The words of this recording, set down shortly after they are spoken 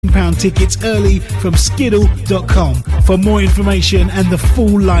£15 tickets early from skiddle.com. For more information and the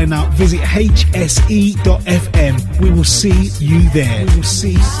full lineup, visit hse.fm. We will see you there. We will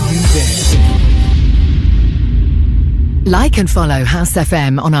see you there. Like and follow House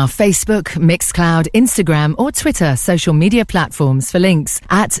FM on our Facebook, Mixcloud, Instagram or Twitter social media platforms for links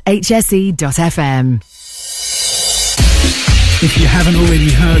at hse.fm. If you haven't already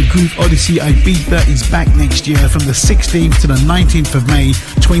heard, Groove Odyssey Ibiza is back next year from the 16th to the 19th of May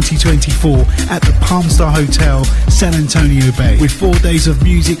 2024 at the Palm Star Hotel, San Antonio Bay. With 4 days of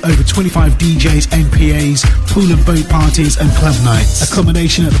music, over 25 DJs and PAs, pool and boat parties and club nights.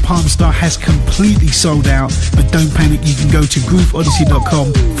 Accommodation at the Palm Star has completely sold out, but don't panic, you can go to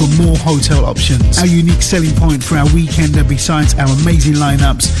grooveodyssey.com for more hotel options. Our unique selling point for our weekender, besides our amazing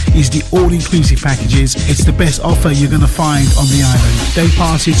lineups, is the all-inclusive packages. It's the best offer you're going to find on the island. Day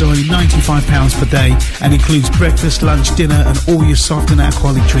passes are only £95 per day and includes breakfast, lunch, dinner and all your soft and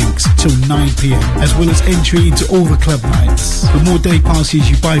alcoholic drinks till 9 p.m, as well as entry into all the club nights. The more day passes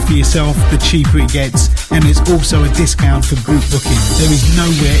you buy for yourself, the cheaper it gets, and there's also a discount for group booking. There is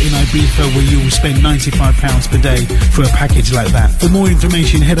nowhere in Ibiza where you will spend £95 per day for a package like that. For more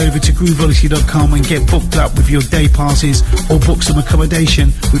information, head over to grooveodyssey.com and get booked up with your day passes or book some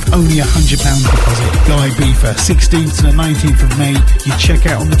accommodation with only £100 deposit. Go Ibiza, 16th to the 19th of May. You check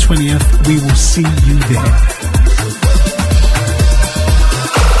out on the 20th. We will see you there.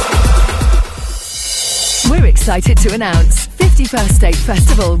 We're excited to announce 51st State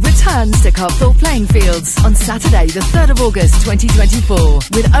Festival returns to Copthall Playing Fields on Saturday the 3rd of August 2024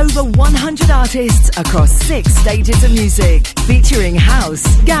 with over 100 artists across 6 stages of music featuring house,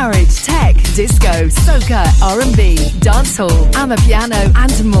 garage, tech, disco, soca, R&B, dancehall, amapiano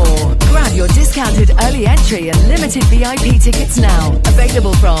and more. Grab your discounted early entry and limited VIP tickets now.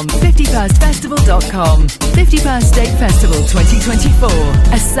 Available from 51stfestival.com. 51st State Festival 2024,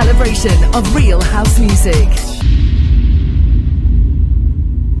 a celebration of real house music.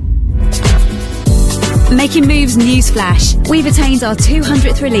 Making Moves Newsflash. We've attained our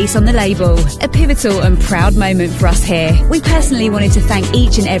 200th release on the label. A pivotal and proud moment for us here. We personally wanted to thank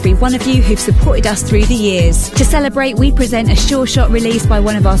each and every one of you who've supported us through the years. To celebrate, we present a sure shot release by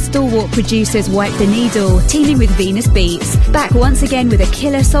one of our stalwart producers, Wipe the Needle, teaming with Venus Beats. Back once again with a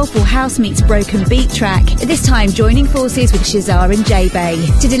killer soulful house meets broken beat track, this time joining forces with Shazar and J-Bay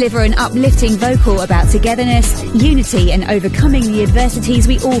to deliver an uplifting vocal about togetherness, unity and overcoming the adversities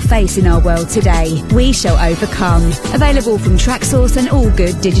we all face in our world today. We shall overcome. Available from Tracksource and all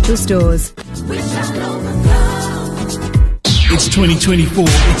good digital stores. It's 2024,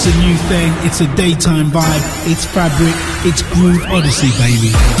 it's a new thing, it's a daytime vibe, it's fabric, it's Groove Odyssey,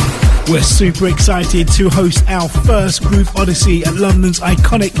 baby. We're super excited to host our first Groove Odyssey at London's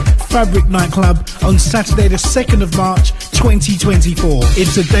iconic Fabric nightclub on Saturday the 2nd of March 2024.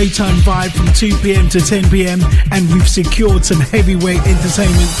 It's a daytime vibe from 2 p.m. to 10 p.m. and we've secured some heavyweight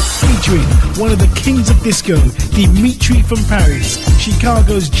entertainment featuring one of the kings of disco, Dimitri from Paris,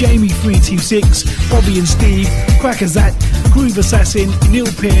 Chicago's Jamie 326, Bobby and Steve, Quackazat, Groove Assassin, Neil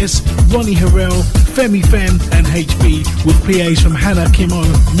Pearce, Ronnie Harrell, Femi Fem and HB, with PAs from Hannah Kimo,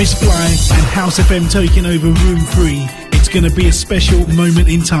 Miss Fly and House FM taking over Room 3. It's going to be a special moment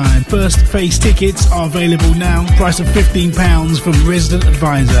in time. First phase tickets are available now. Price of £15 from Resident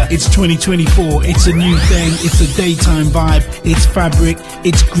Advisor. It's 2024. It's a new thing. It's a daytime vibe. It's fabric.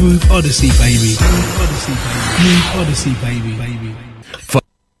 It's Groove Odyssey, baby. Groove Odyssey, baby. Groove Odyssey, baby.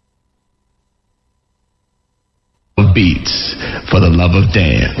 Beats for the love of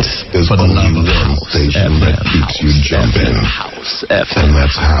dance. There's for the love of one station that keeps you jumping. House FM. And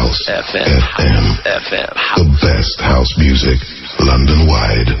that's House FM. The best house music, London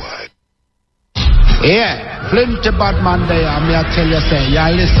wide. Yeah, Flinty Badman there, me I tell you say, you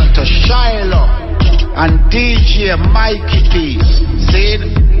listen to Shiloh and DJ Mikey Keys. See,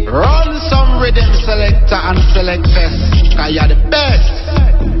 run some rhythm selector and select best, cause you're the best.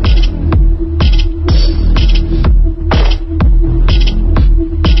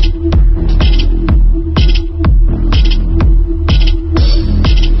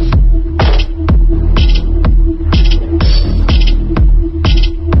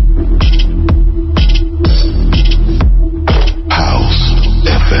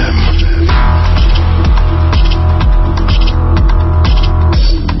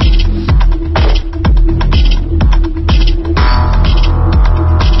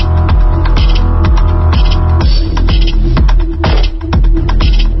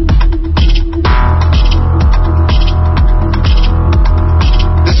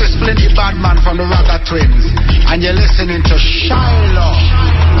 Twinz, and you're listening to Shiloh.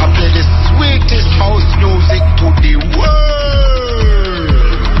 I play the sweetest house music to the world.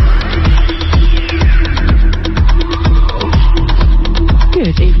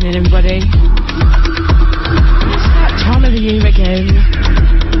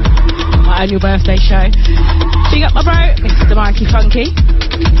 annual birthday show. Big up my bro, Mr. Mikey Funky.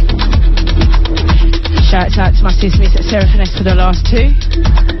 Shouts out to my sis Miss at Sarah Finesse for the last 2.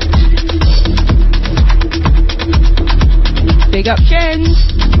 Big up Jens.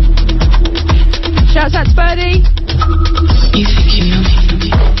 Shouts out to Birdie. You think you know me?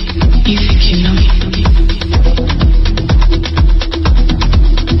 You think you know me?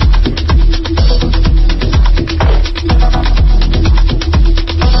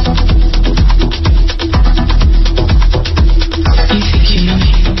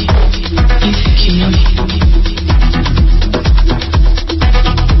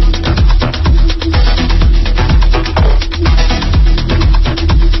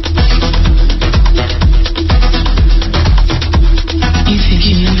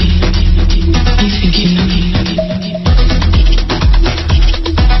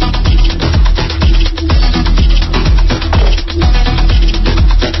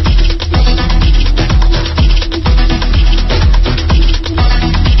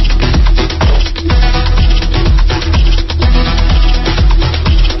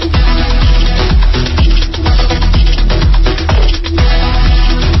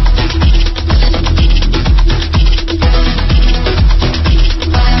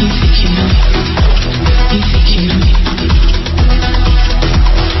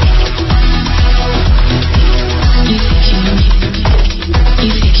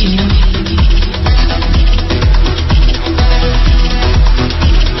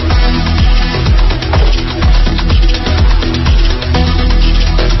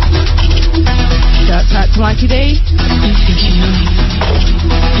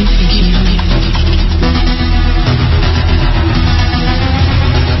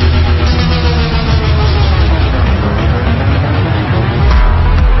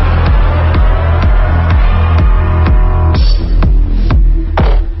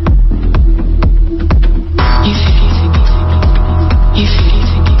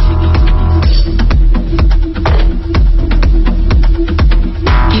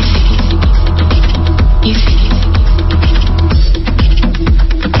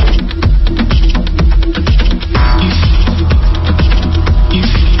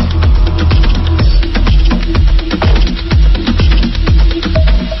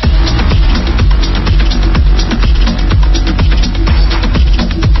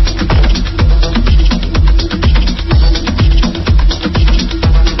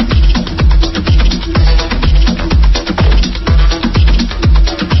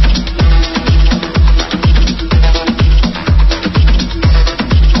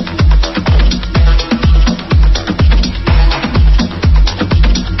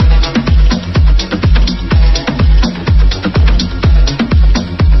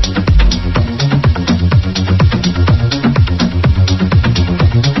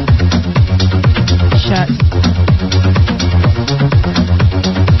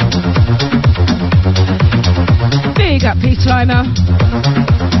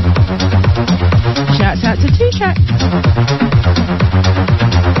 Shouts out to 2Track.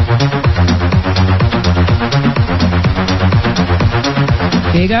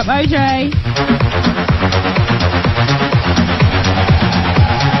 Big up OJ.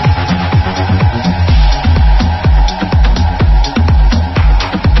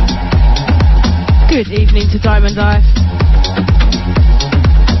 Good evening to Diamond Life.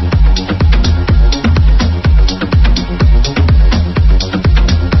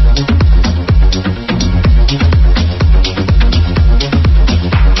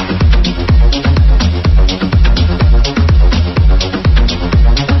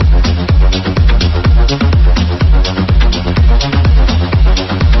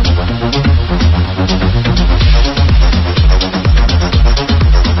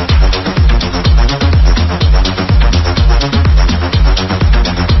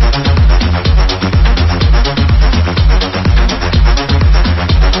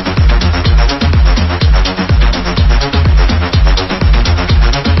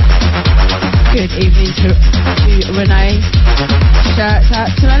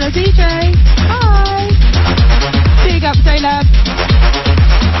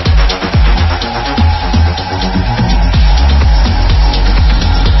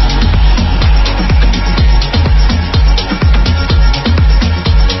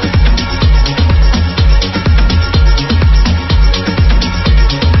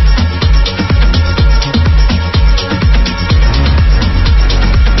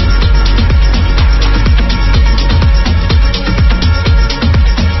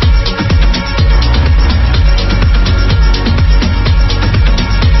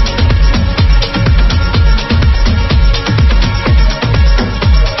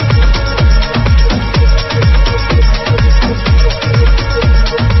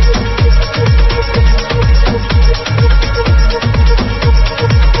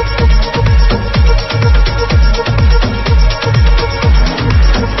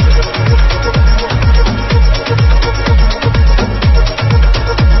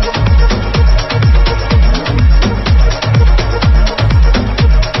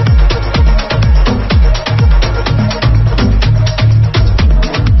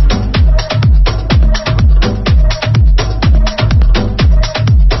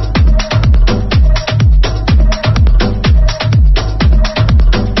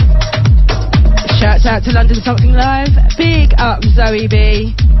 out to London Something Live. Big up Zoe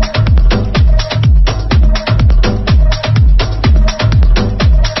B.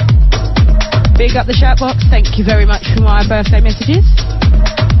 Big up the chat box. Thank you very much for my birthday messages.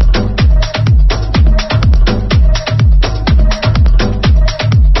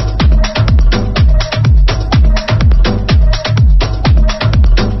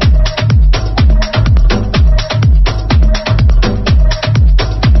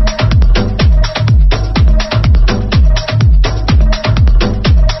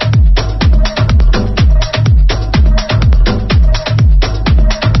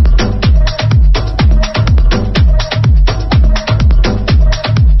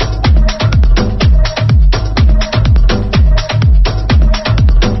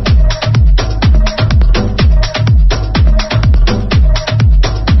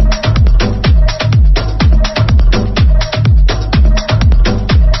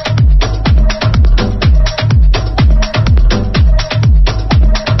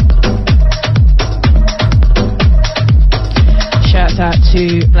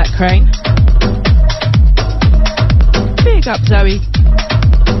 To Black Crane. Big up Zoe.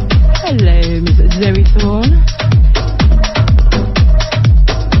 Hello, Miss Zoe Thorne.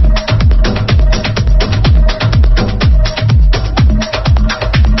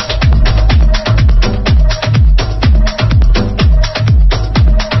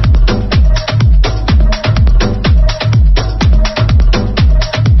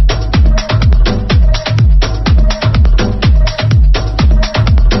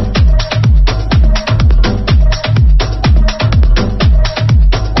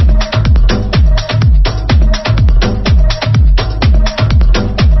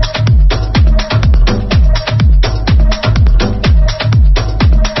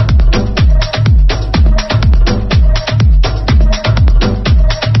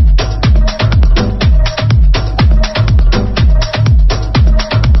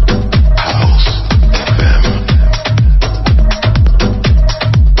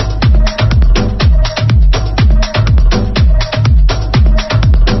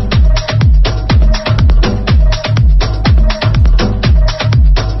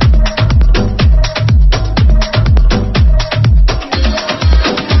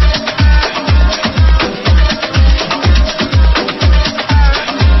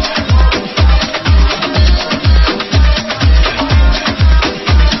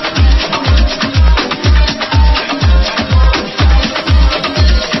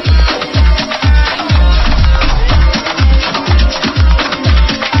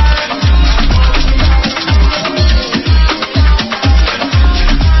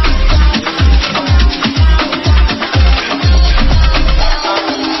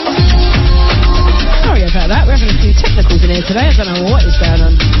 Today, I don't know what is going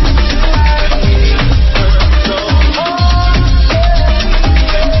on.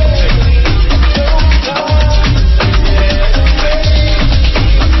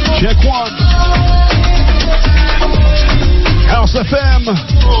 Check one. House FM,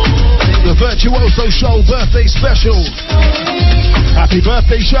 the Virtuoso Show birthday special. Happy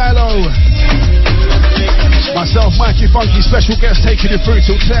birthday, Shiloh. Myself, Mikey Funky, special guest taking you through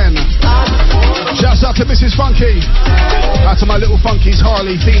till 10. Shouts out to Mrs. Funky. Out to my little funkies,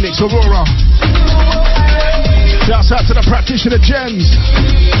 Harley, Phoenix, Aurora. Shouts out to the practitioner Jens.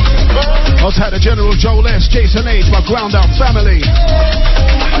 I'll take the General Joel S, Jason H, my ground out family.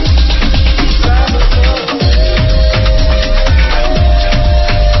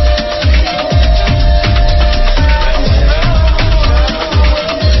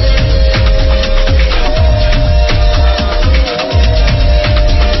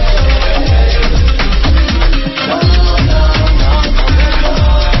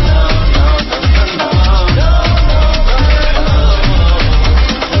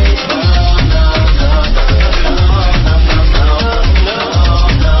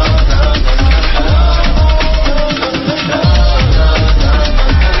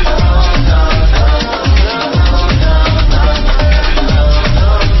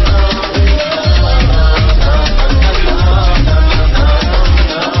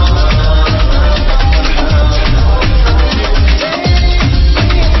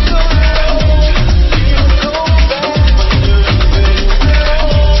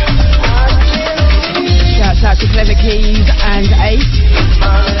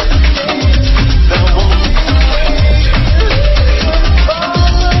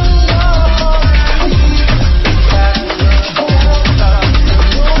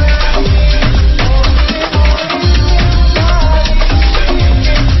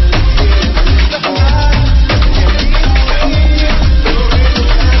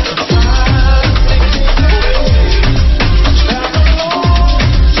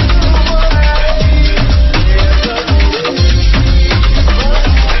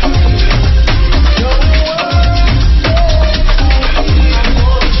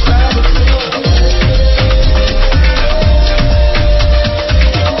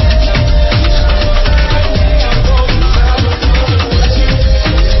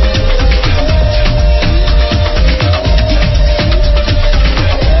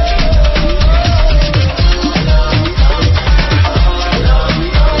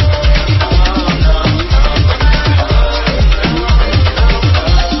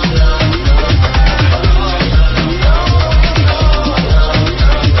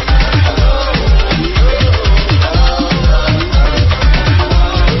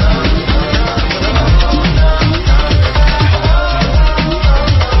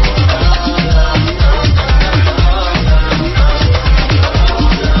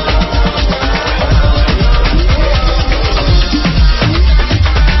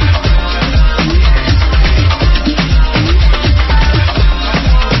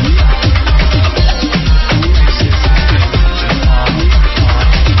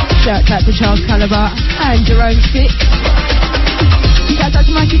 for Charles Caliber and Jerome Stick. Shout out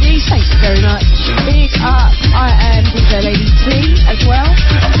to Mikey D, thank you very much. Big up, I am DJ Lady T as well.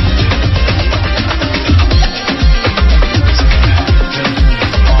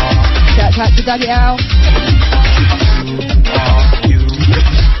 Shout out to Daddy Al.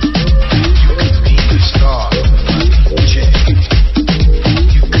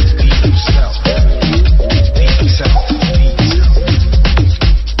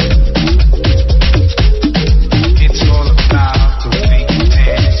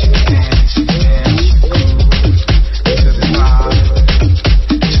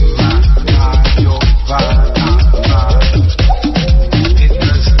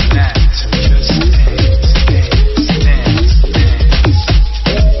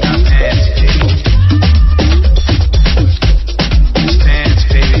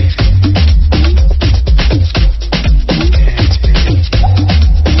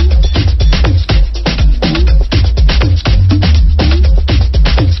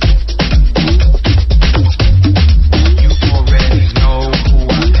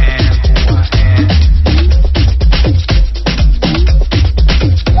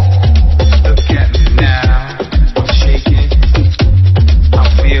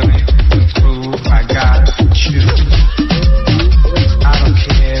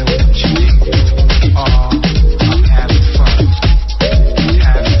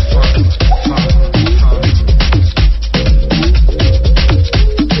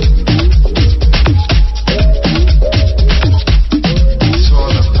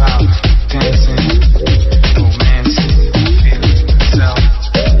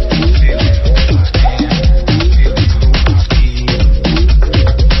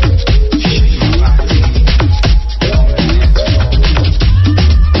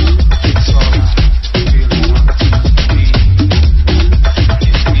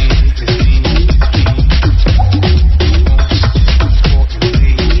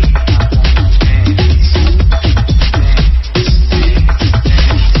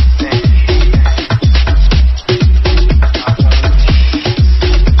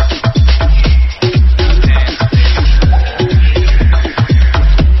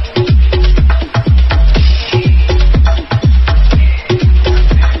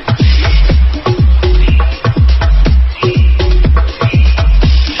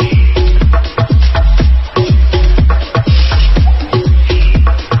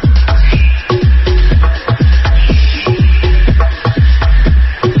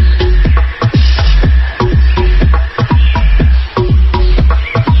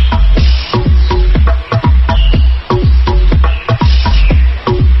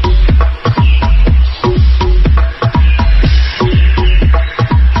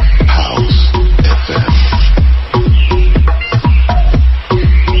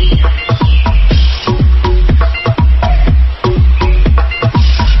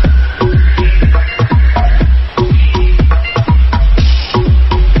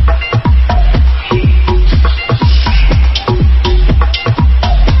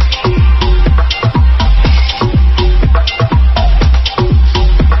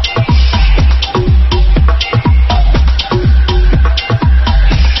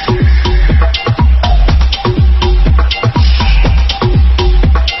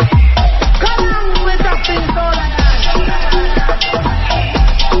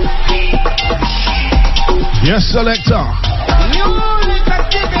 Selector.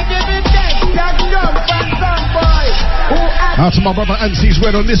 Out to my brother Anti's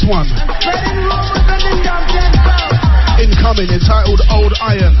Red on this one. Incoming, entitled Old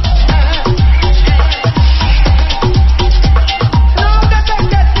Iron.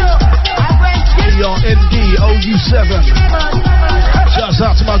 ERND OU7. Shouts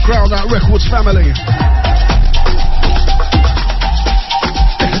out to my Ground Out Records family.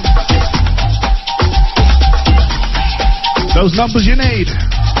 Those numbers you need.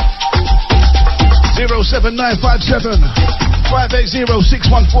 07957 580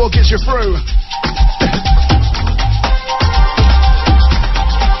 614 gets you through.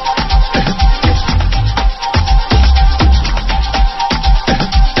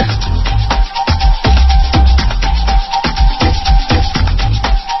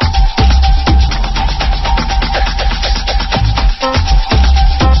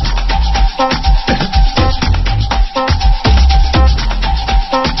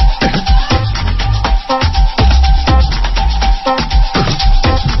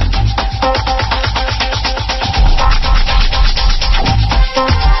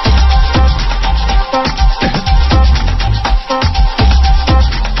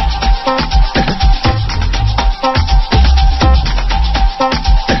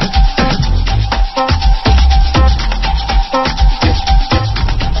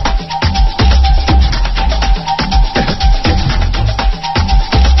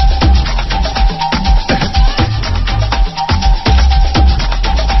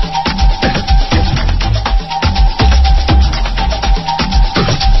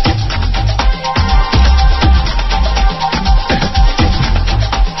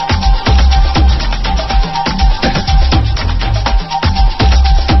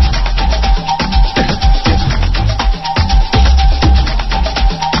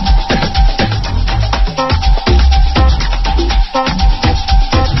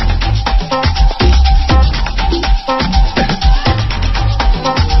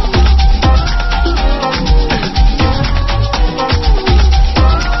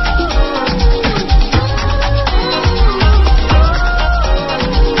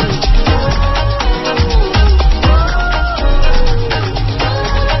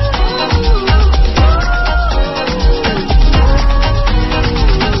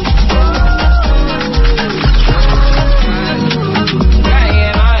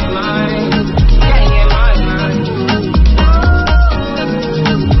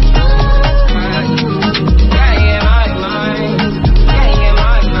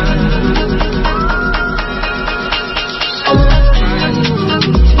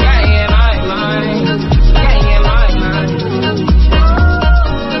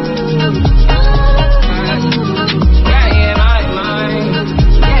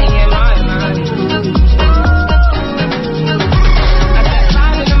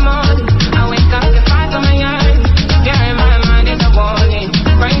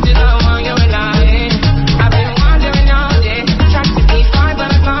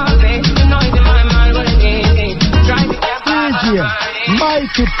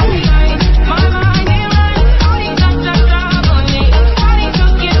 to be.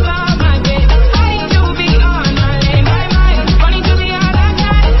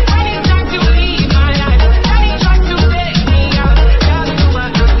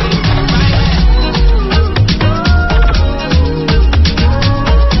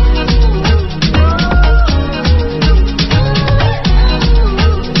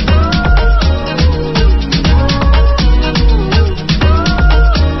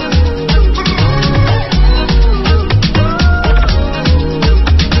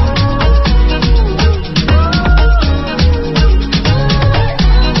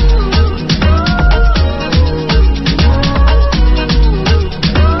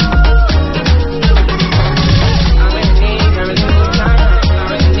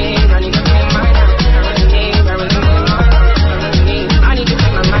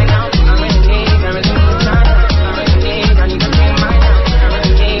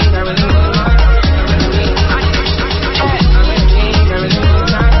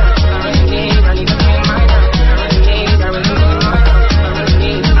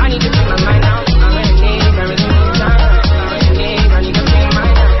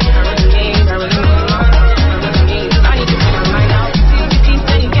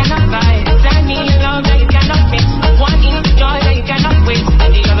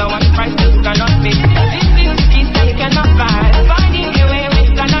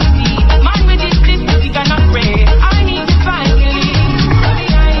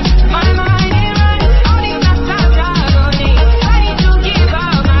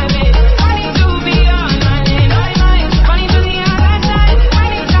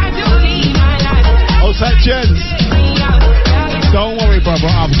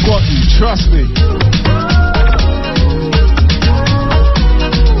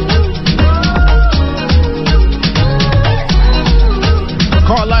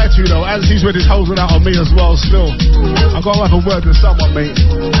 I've got to have a word with someone,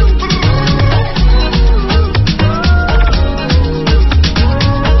 mate.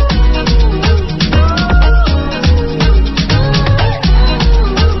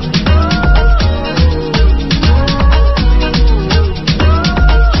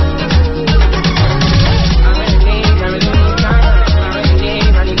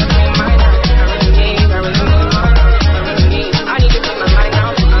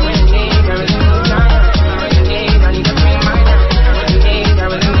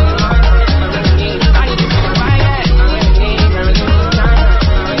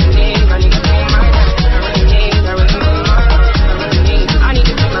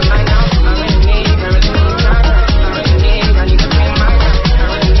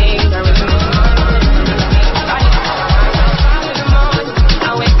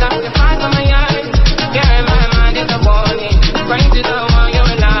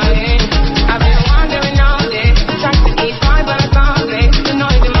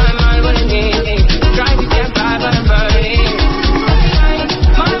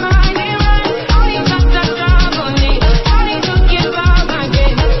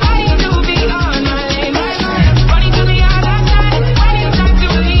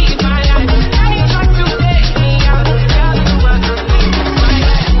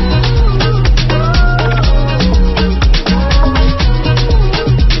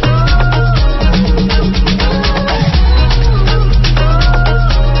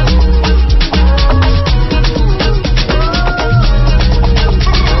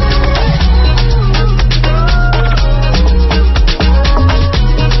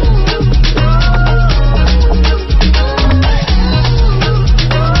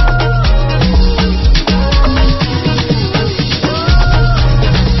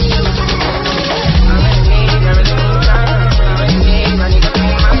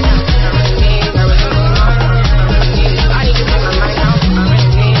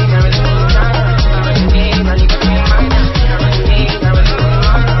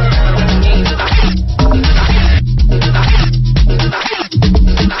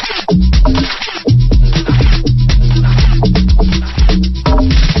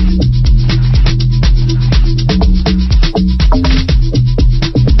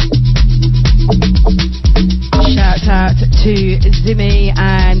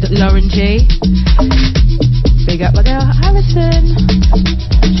 Big up my girl Harrison.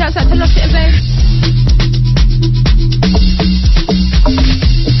 Shouts out to Lost It Events.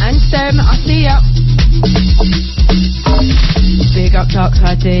 And Sam, I see ya. Big up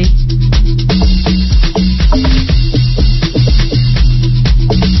Darkside D.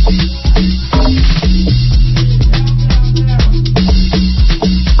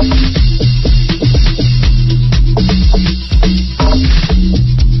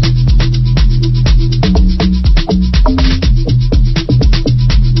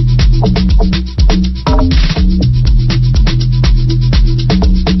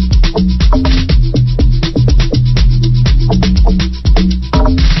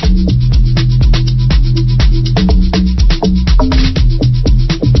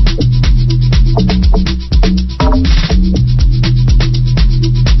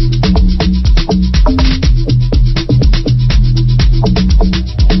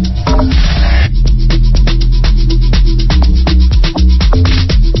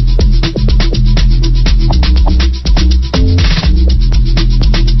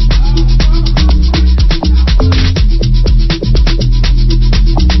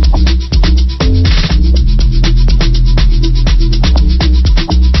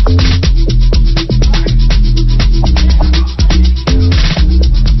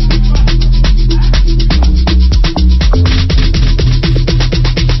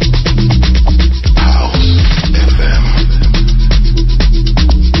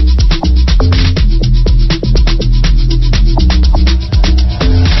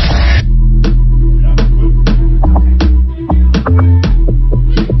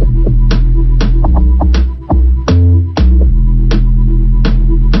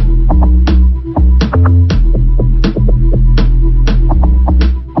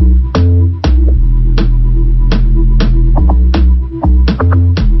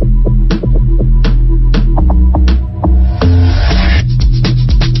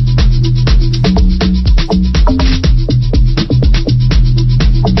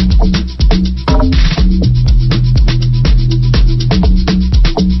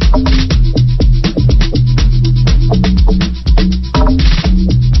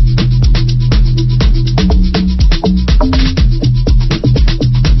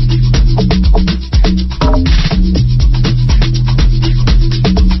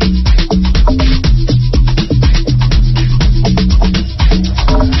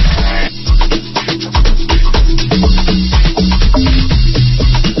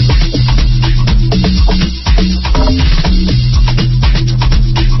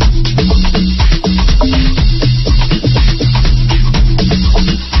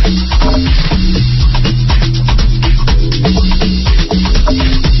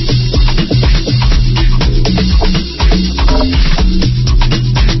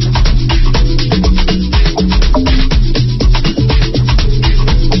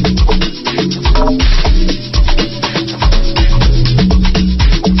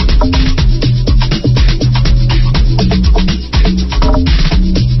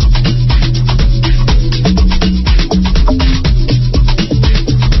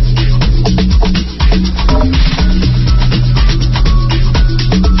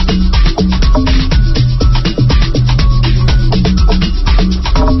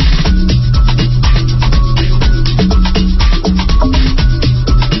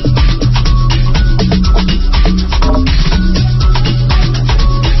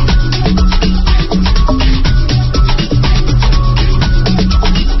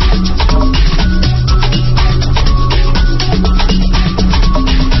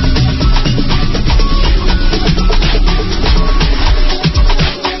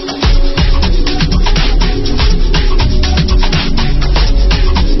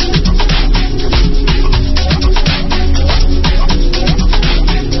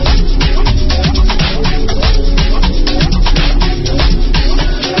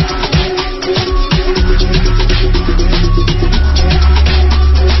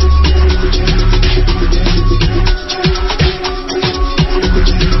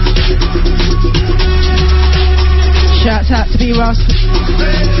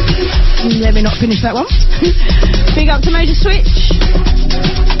 finish that one. Big up to Major Switch.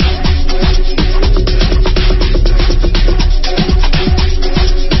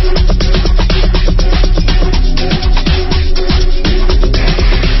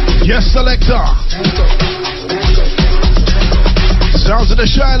 Yes, selector. Sounds of the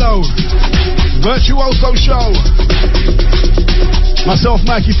Shiloh Virtuoso Show. Myself,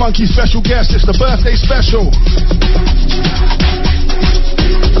 Mikey Funky, special guest. It's the birthday special.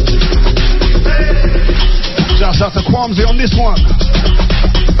 Shouts out to Kwamsy on this one.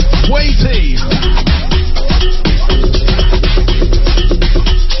 Weighty.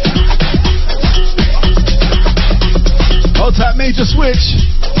 Hold tight, Major Switch.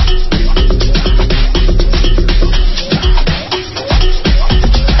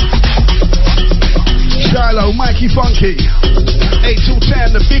 Shiloh, Mikey Funky, 8 till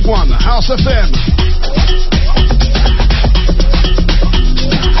 10, the big one, House FM.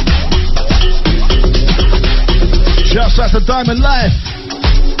 Shouts out to Diamond Life.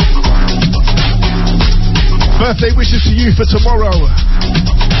 Birthday wishes to you for tomorrow.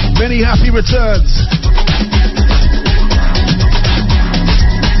 Many happy returns.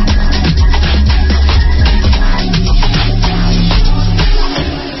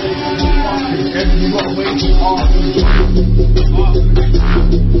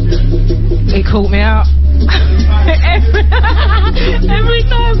 It caught me out. every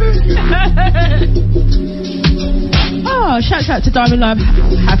time. Oh, shout out to Diamond Love.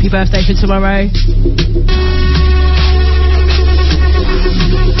 Happy birthday for tomorrow.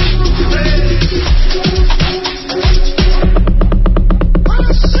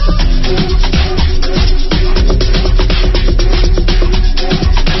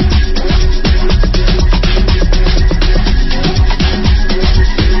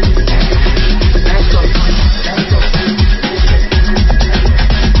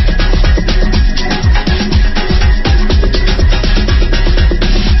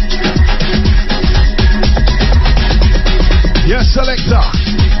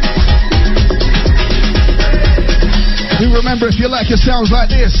 Remember, if you like it sounds like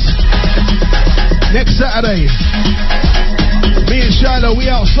this, next Saturday, me and Shiloh, we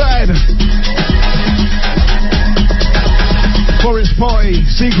outside Forest Party,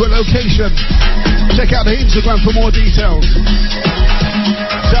 secret location. Check out the Instagram for more details.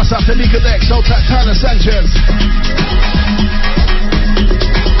 Just after Nika Dex, old Tatiana Sanchez.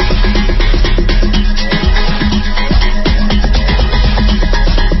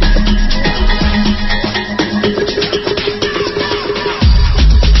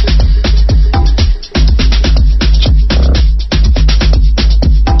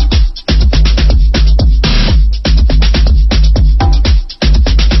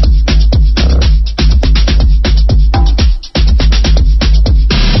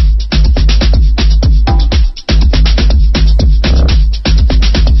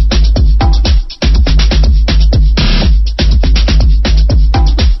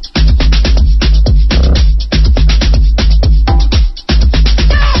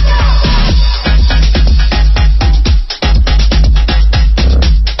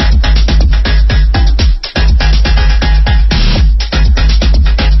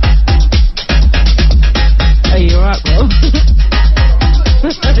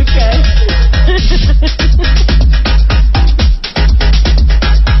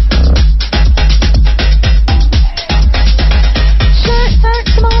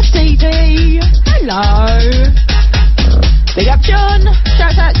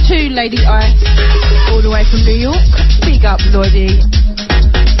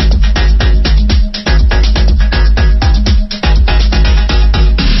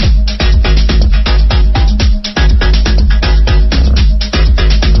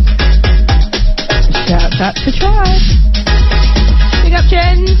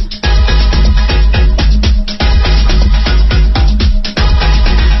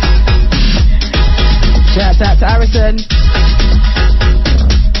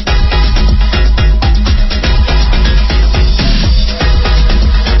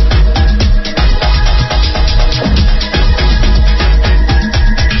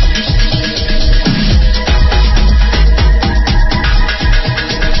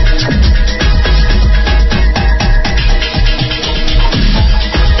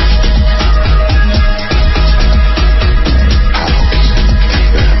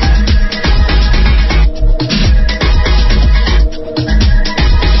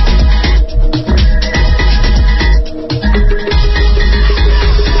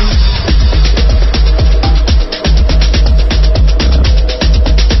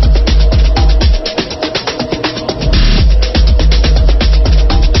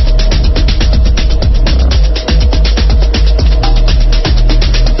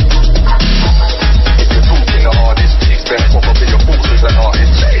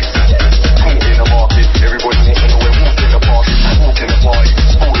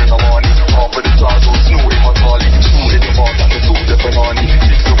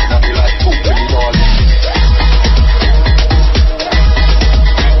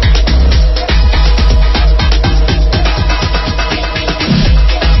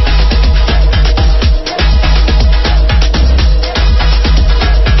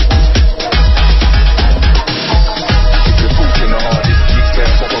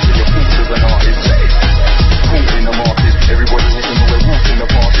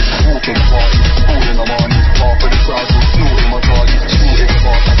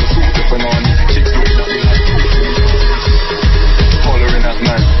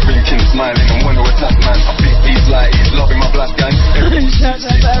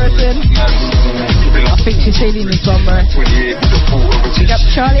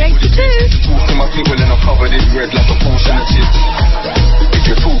 82. To my feet, well, then I'm covered in red like a portion of chips. If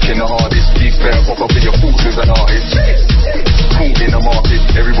you're talking the hardest, these better pop up in your thoughts as an artist. Talk in the market,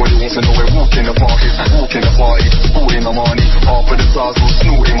 everybody wants to know we're walking the parties. Walking the party, sporting the money. Half of the stars will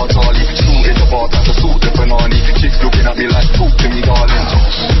snort in my Charlie. Snort in the bar, time to sort the banana. Chicks looking at me like, talk to me, darling.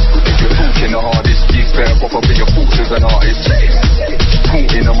 If you're talking the hardest, these better pop up in your thoughts as an artist.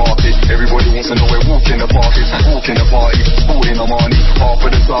 Talk in the market, everybody wants to know we're walking the parties. Walking the party, sporting the money. Half of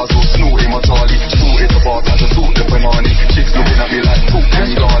the stars will snort in my Charlie. Snort in the bar, time to sort the banana. Chicks looking at me like, talk to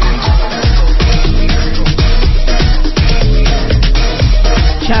me, darling.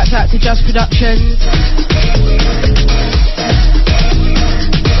 Shouts out to Just Productions.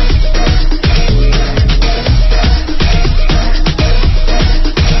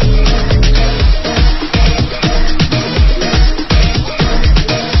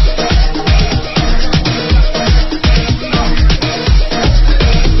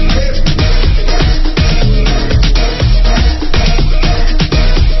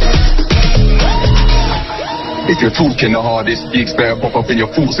 If you're talking the hardest, gigs better pop up in your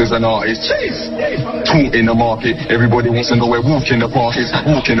thoughts as an artist. Talk in the market, everybody wants to know we're walking the parties.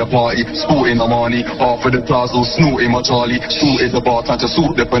 Walking the party, sporting the money. Half of the cars will snort in my Charlie. Snort in the bar, time to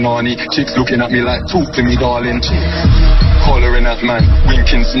sort the banana. Chicks looking at me like, talk to me, darling. Collaring that man,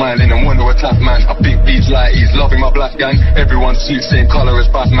 winking, smiling, and wanna attack man. I think these lighties, loving my black gang. Everyone's suit same colour as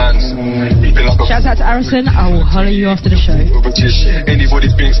Batman's. Shouts out to Harrison, I will holler you after the show. Anybody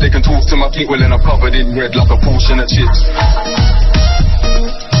thinks they can talk to my feet, well then I'm covered in red like a portion of chips.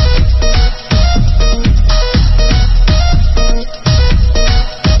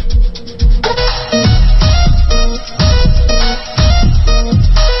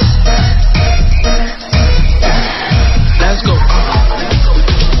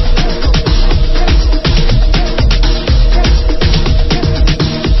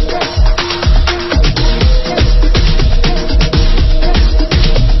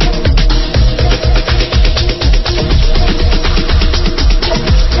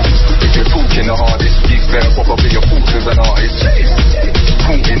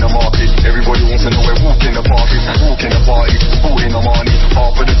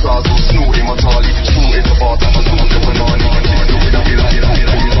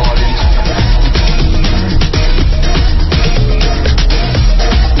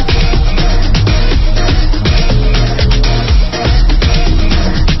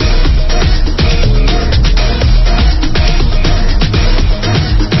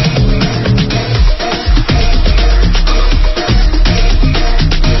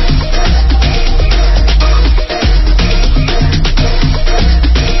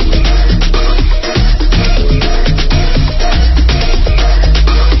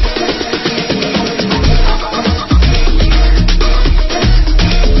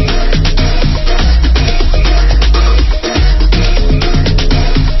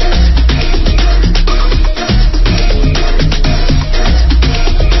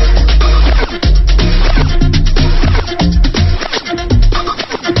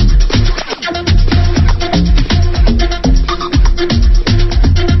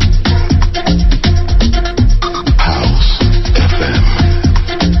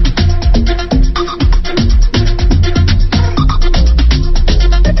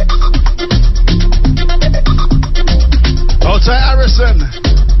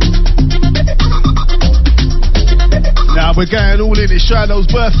 We're going all in, it's Shiloh's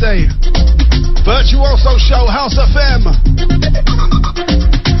birthday. Virtuoso Show, House FM.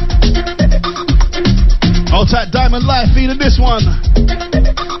 I'll tap Diamond Life feeding this one.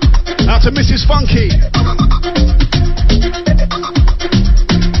 Out to Mrs. Funky.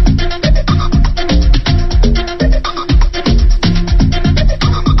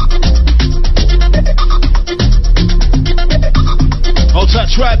 I'll tap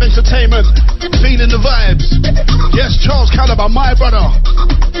Tribe Entertainment, feeling the vibes. Yes, Charles Caliber, my brother.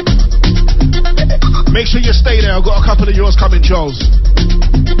 Make sure you stay there. I've got a couple of yours coming, Charles.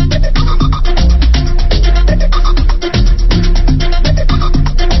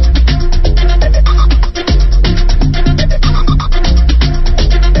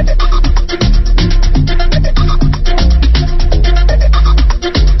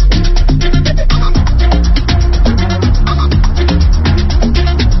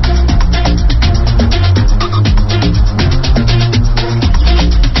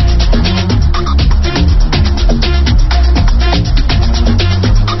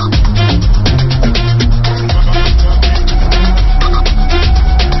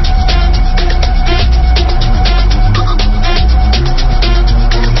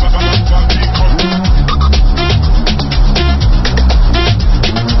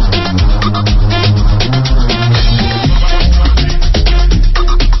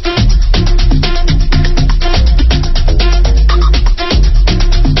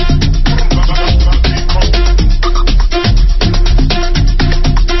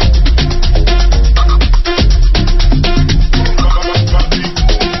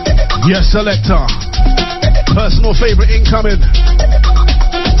 selector. Personal favorite incoming.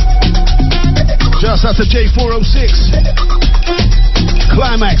 Just out to J406.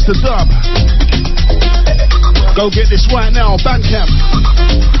 Climax, the dub. Go get this right now, Bandcamp.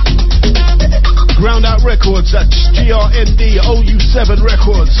 Ground Out Records, that's GRND OU7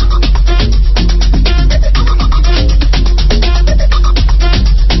 Records.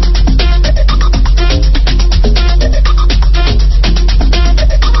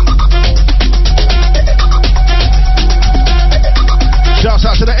 Shouts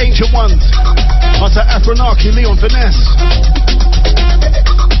out to the ancient ones. Out to Afronaki, Leon Finesse.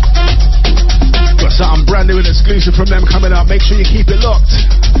 Got something brand new and exclusive from them coming up. Make sure you keep it locked.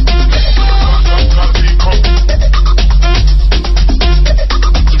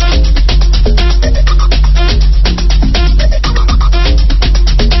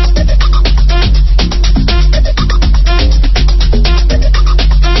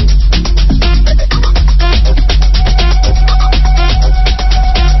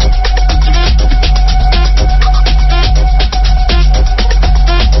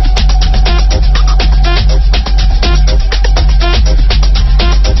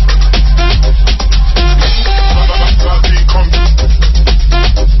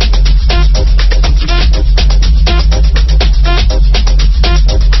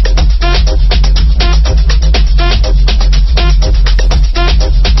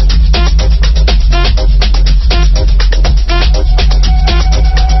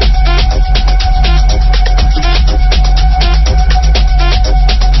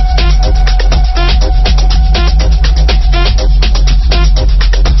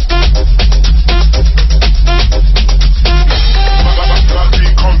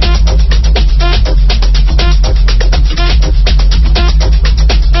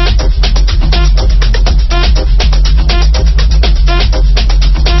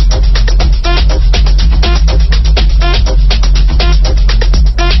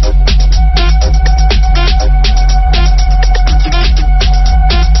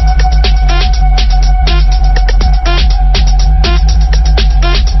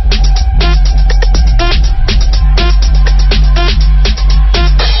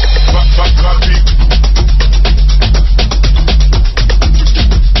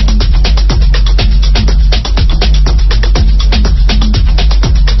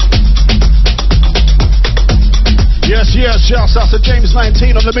 Shouts out to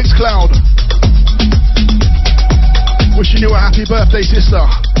James19 on the Mixcloud. Wishing you a happy birthday, sister.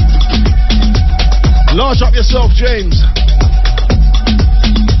 Large up yourself, James.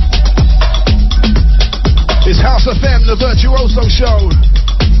 It's House FM, the Virtuoso Show.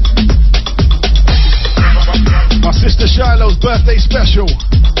 My sister Shiloh's birthday special.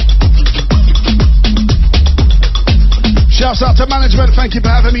 Shouts out to management, thank you for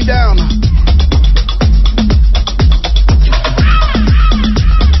having me down.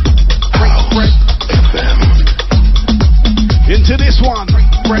 Into this one,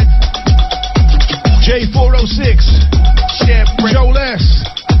 J406, Joel S,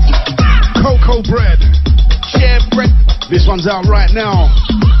 Cocoa Bread. This one's out right now.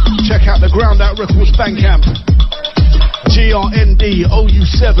 Check out the Ground Out Records Bandcamp. GRND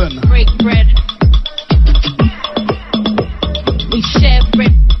OU7. Break bread. We share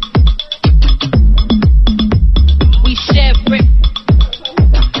bread. We share bread.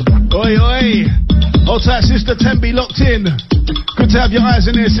 Oi, oi. Hold tight, sister Tembi, locked in. Good to have your eyes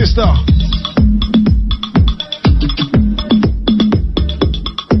in here, sister.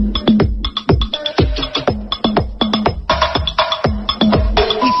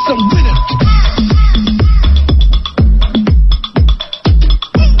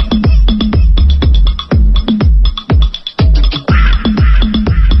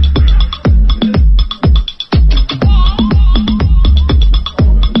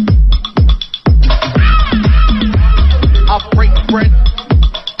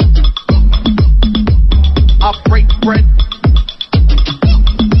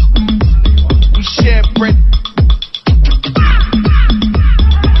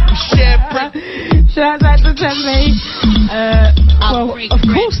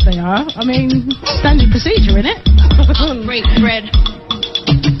 I mean, standard procedure, innit? Break bread.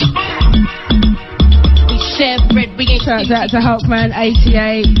 We share bread, we ain't stingy. Shout out to Hulkman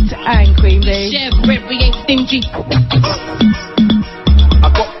 88 and Queen Bee. We share bread, we ain't stingy. I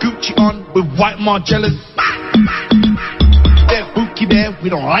got Gucci on with white Margellas. They're bookie there, we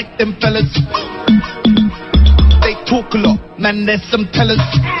don't like them fellas. They talk a lot, man, there's some tellers.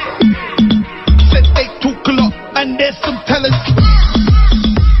 Said they talk a lot, and there's some tellers.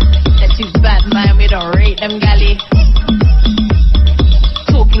 Bad man, we don't rate them galley.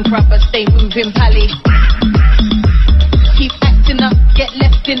 Talking crap, but stay moving pally. Keep acting up, get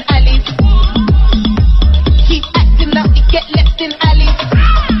left in alleys. Keep acting up, get left in alleys.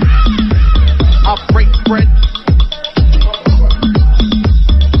 I break bread.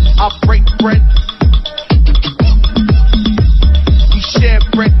 I break bread. We share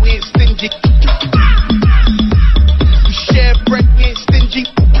bread, we ain't stingy. We share bread, we ain't stingy.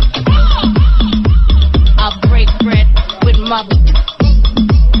 I break bread with my.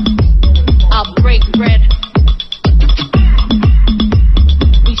 I break bread.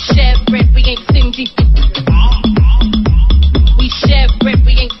 We share bread, we ain't stingy. We share bread,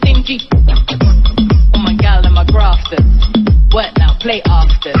 we ain't stingy. Oh my gal and my grafters. What now? Play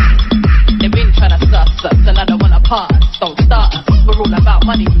after. They've been trying to suss us, and I don't wanna part us. Don't start us. We're all about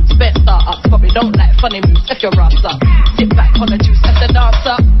money moves, best start-ups. But we don't like funny moves. If your ass up, sit back on the juice and the dance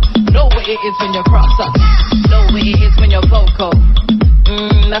up. Know what it is when you're cross up. Know what it is when you're vocal.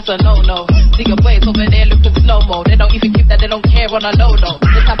 That's a no-no. See your boys over there looking slow-mo. They don't even keep that, they don't care on a no-no.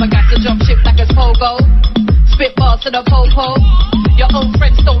 The type of guy to jump ship like it's pogo. Spit bars to the po-po. Your own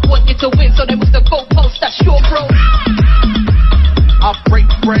friends don't want you to win, so they move the goalpost. That's your bro. I break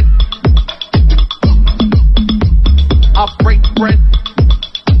bread. I break bread.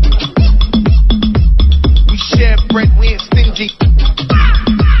 We share bread, we ain't stingy.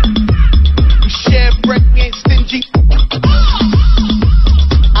 We share bread, we ain't stingy.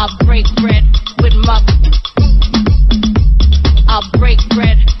 I break bread with my. I break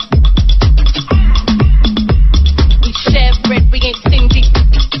bread. We share bread, we ain't stingy.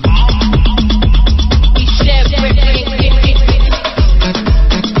 We share bread, we ain't stingy.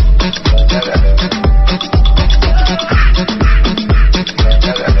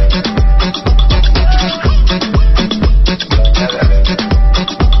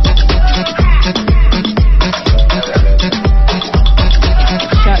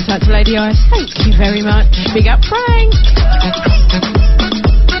 Shouts out to Lady Ice. Thank you very much. Big up Frank.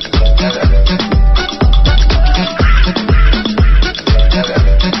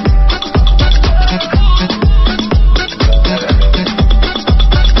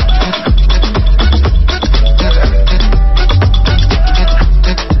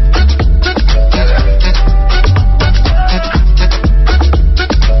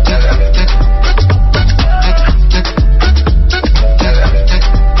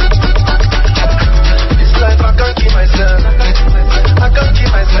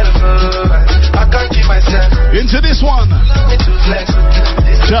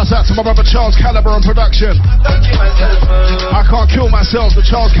 Shouts out to my brother Charles Caliber on production. I Can't Kill Myself, the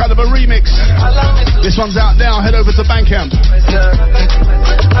Charles Caliber remix. This one's out now, head over to Bandcamp.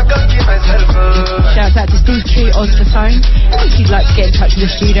 Shouts out to Steve Tree on the phone. If you'd like to get in touch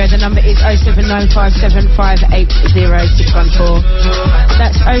with the studio, the number is 07957580614.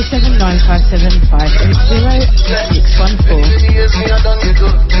 That's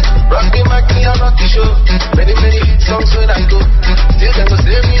 07957580614. Many songs when I go. Still them go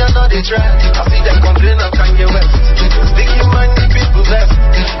say me I know they try. I see them complain of Kanye West. Sticky money people best.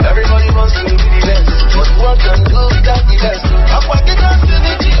 Everybody wants to be the best. But what can do without the best? I'm walking down to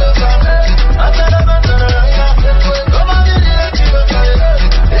the G.O.S. I tell them I'm gonna run. Nobody did it to you.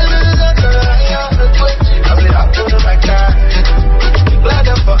 I'm the up to my car.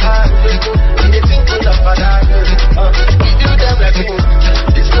 Glad I'm for hard. They think good of for that. We do them like me.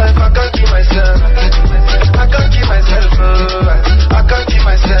 This life I can't keep myself. I can't keep myself. I can't keep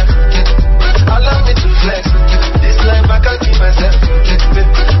myself. Allow me to flex. This life I can't keep myself.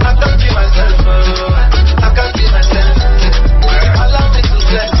 I can't keep myself. I can't keep myself. Allow me to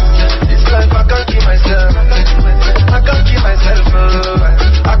flex. This life I can't keep myself. I can't keep myself.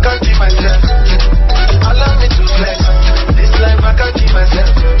 I can't keep myself. Allow me to flex. This life I can't keep myself. I can't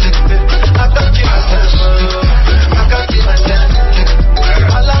keep myself. I can't keep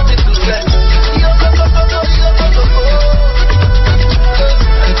myself. Allow me to flex.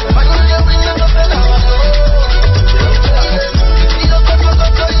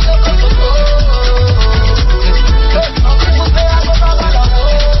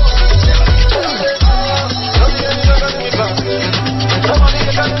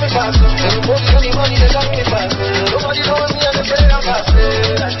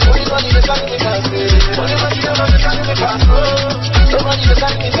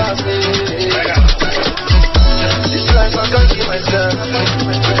 This life I can't keep myself.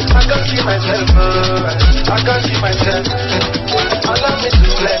 I can't keep myself. I can't keep myself. Allow me to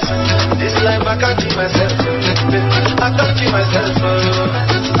flex. This life I can't keep myself. I can't keep myself.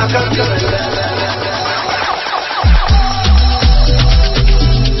 I can't keep myself.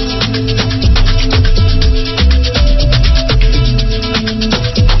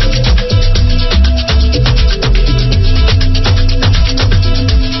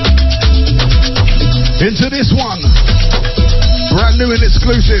 New and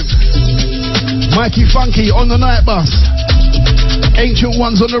exclusive. Mikey Funky on the night bus. Ancient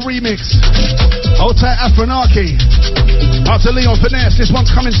Ones on the remix. Hold tight Afronarchy. Out to Leon Finesse. This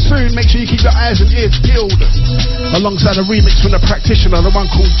one's coming soon. Make sure you keep your eyes and ears peeled. Alongside a remix from the practitioner, the one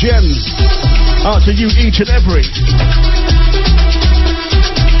called Gems. Out to you each and every.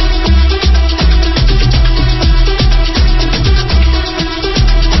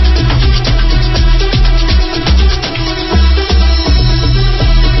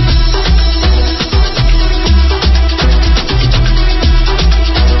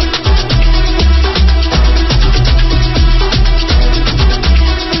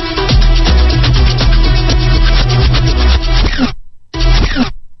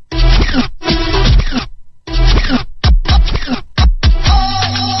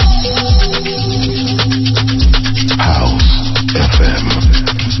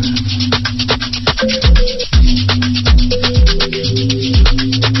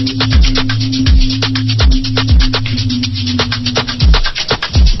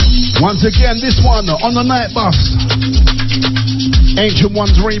 Once again, this one on the night bus. Ancient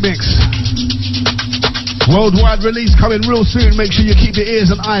Ones remix. Worldwide release coming real soon. Make sure you keep your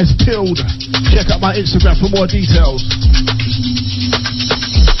ears and eyes peeled. Check out my Instagram for more details.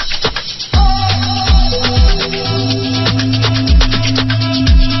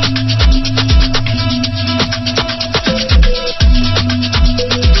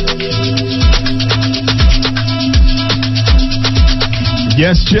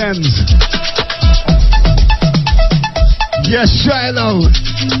 Yes, Jens. Yes, Shiloh.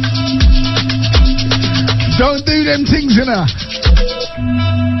 Don't do them things, you know.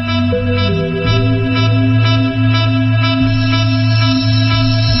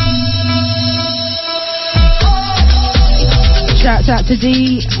 Shouts out to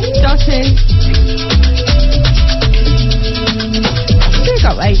D. Dotty. Pick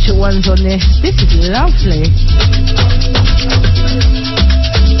up Ancient Ones on this. This is lovely.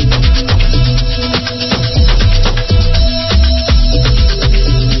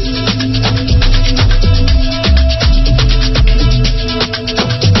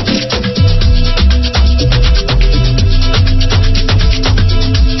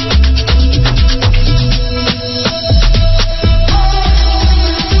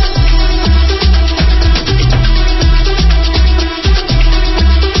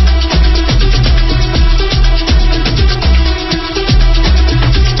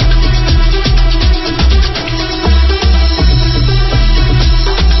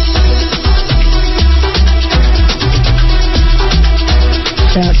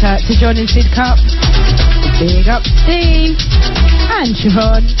 Shout out to John and Sid Cup. Big up Steve and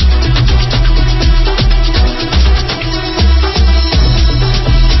Siobhan.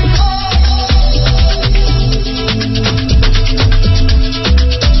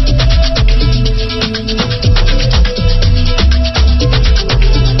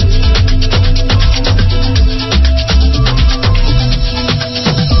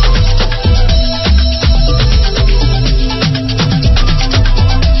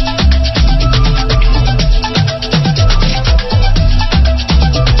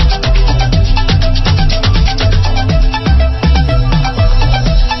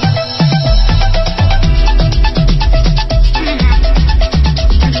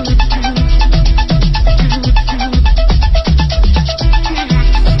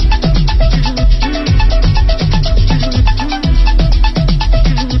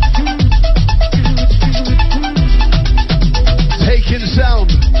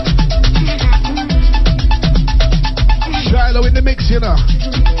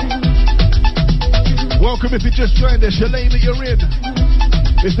 Welcome if you just joined us, your lane that you're in.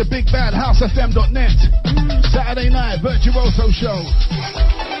 It's the big bad housefm.net Saturday night virtuoso show.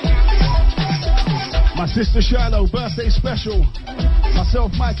 My sister Shiloh, birthday special.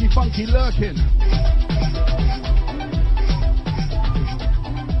 Myself, Mikey Funky lurking.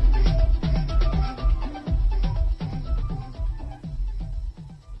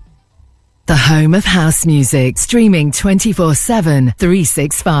 The home of house music, streaming 24/7,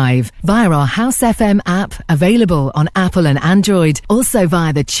 365 via our House FM app, available on Apple and Android, also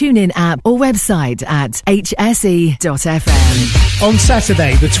via the TuneIn app or website at hse.fm. On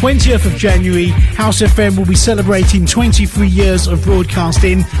Saturday, the 20th of January, House FM will be celebrating 23 years of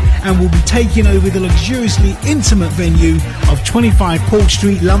broadcasting and will be taking over the luxuriously intimate venue of 25 Port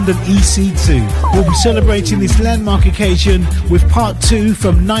Street, London EC2. We'll be celebrating this landmark occasion with part 2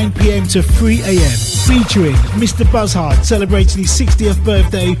 from 9 PM to 3 3 a.m. Featuring Mr. Buzzhard celebrating his 60th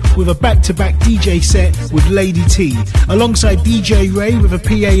birthday with a back-to-back DJ set with Lady T. Alongside DJ Ray with a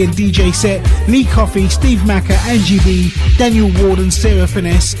PA and DJ set, Lee Coffey, Steve Macker, Angie B, Daniel Warden, Sarah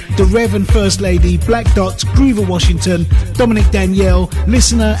Finesse, The Rev and First Lady, Black Dots, Groover Washington, Dominic Danielle,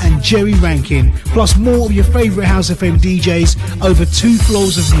 Listener and Jerry Rankin. Plus more of your favourite House FM DJs over 2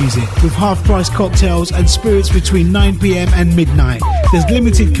 floors of music with half-price cocktails and spirits between 9 p.m. and midnight. There's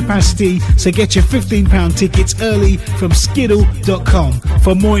limited capacity, so get your £15 tickets early from skiddle.com.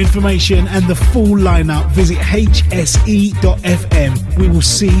 For more information and the full lineup, visit hse.fm. We will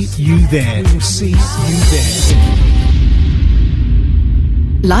see you there. We will see you there.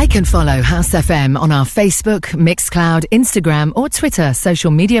 Like and follow House FM on our Facebook, Mixcloud, Instagram or Twitter social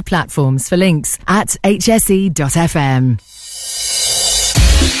media platforms for links at hse.fm.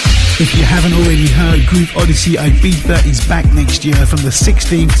 If you haven't already heard, Groove Odyssey Ibiza is back next year from the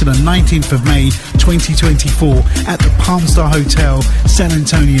 16th to the 19th of May 2024 at the Palm Star Hotel, San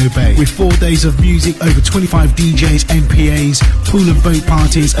Antonio Bay. With 4 days of music, over 25 DJs and PAs, pool and boat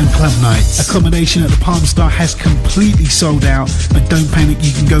parties and club nights. Accommodation at the Palm Star has completely sold out, but don't panic,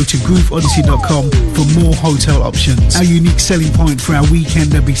 you can go to grooveodyssey.com for more hotel options. Our unique selling point for our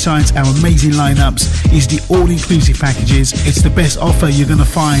weekender, besides our amazing lineups, is the all-inclusive packages. It's the best offer you're going to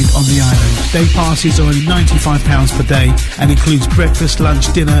find on the island. Day passes are only £95 per day and includes breakfast,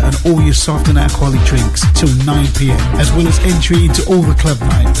 lunch, dinner and all your soft and alcoholic drinks till 9 p.m, as well as entry into all the club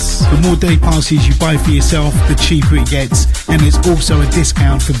nights. The more day passes you buy for yourself, the cheaper it gets, and there's also a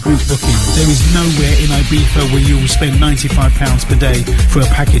discount for group booking. There is nowhere in Ibiza where you will spend £95 per day for a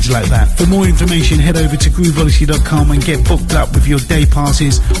package like that. For more information, head over to grooveodyssey.com and get booked up with your day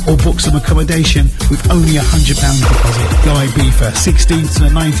passes or book some accommodation with only £100 deposit. Go Ibiza, 16th to the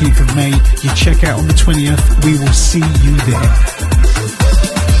 19th of May. You check out on the 20th. We will see you there.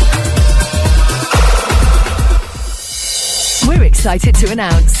 We're excited to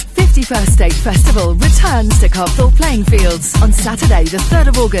announce 51st State Festival returns to Copthall Playing Fields on Saturday the 3rd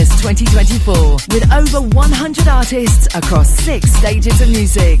of August 2024 with over 100 artists across 6 stages of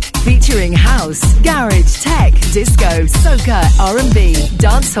music featuring house, garage, tech, disco, soca, R&B,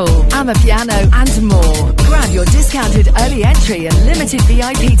 dancehall, amapiano and more. Grab your discounted early entry and limited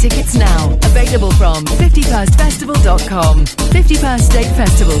VIP tickets now. Available from 51stfestival.com. 51st State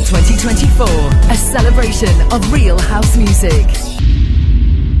Festival 2024, a celebration of real house music.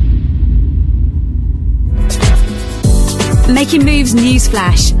 Making moves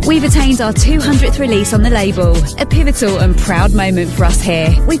newsflash. We've attained our 200th release on the label. A pivotal and proud moment for us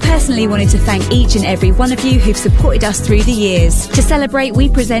here. We personally wanted to thank each and every one of you who've supported us through the years. To celebrate, we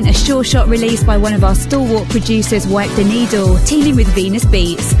present a sure shot release by one of our stalwart producers, Wipe the Needle, teaming with Venus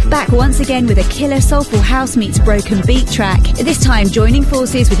Beats. Back once again with a killer soulful house meets broken beat track. This time joining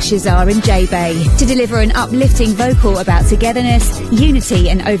forces with Shazar and J-Bay to deliver an uplifting vocal about togetherness, unity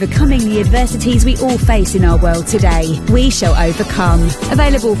and overcoming the adversities we all face in our world today. We shall overcome.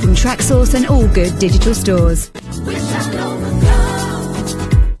 Available from Traxsource and all good digital stores.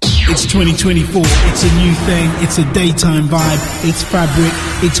 It's 2024, it's a new thing, it's a daytime vibe, it's fabric,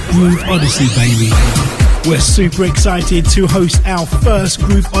 it's Groove Odyssey, baby. We're super excited to host our first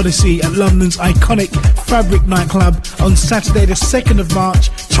Groove Odyssey at London's iconic Fabric nightclub on Saturday the 2nd of March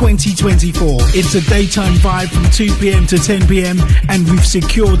 2024. It's a daytime vibe from 2 p.m. to 10 p.m. and we've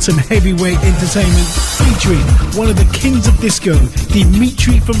secured some heavyweight entertainment featuring one of the kings of disco,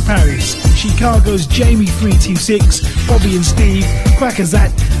 Dimitri from Paris, Chicago's Jamie 326, Bobby and Steve,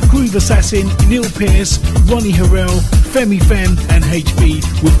 Quackazat, Groove Assassin, Neil Pierce, Ronnie Harrell, Femi Fem and HB,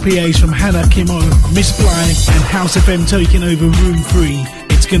 with PAs from Hannah Kimo, Miss Fly and House FM taking over Room 3.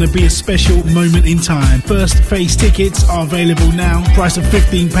 It's going to be a special moment in time. First phase tickets are available now. Price of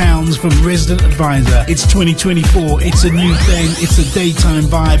 £15 from Resident Advisor. It's 2024. It's a new thing. It's a daytime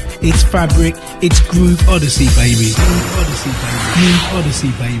vibe. It's fabric. It's Groove Odyssey, baby. Groove Odyssey, baby. Groove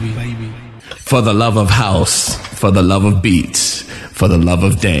Odyssey, baby. For the love of house, for the love of beats, for the love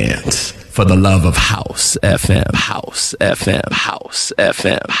of dance, for the love of House FM, House FM, House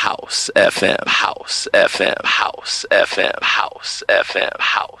FM, House FM, House FM, House FM, House FM,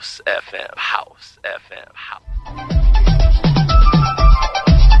 House FM, House FM, House.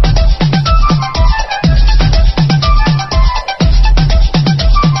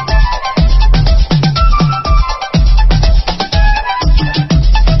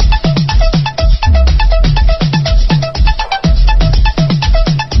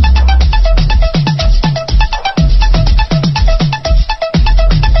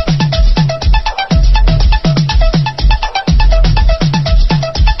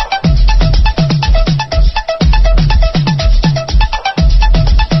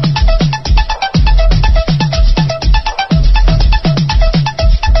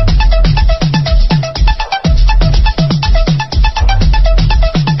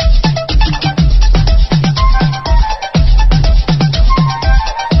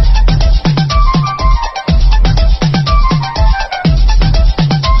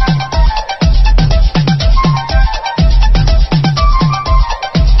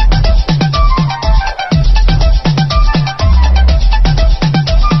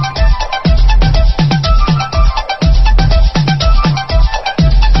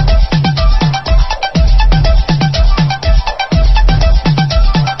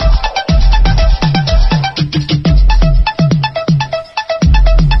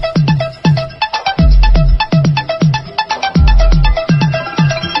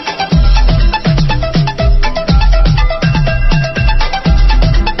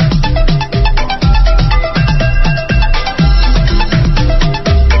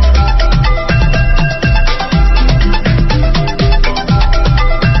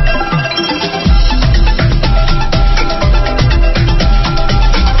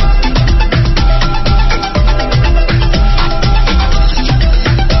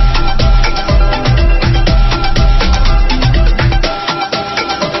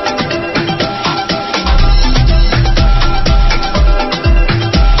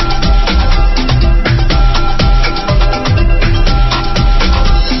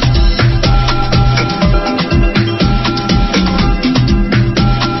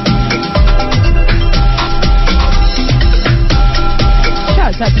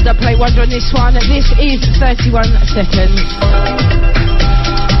 wonder on this one. This is 31 seconds.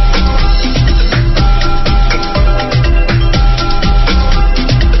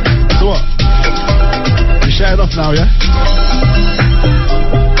 So what? You shut it off now, yeah?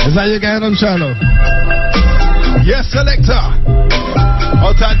 Is that your going on channel? Yes, selector.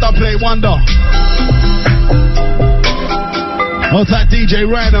 Hold tight, double wonder. Hold tight, DJ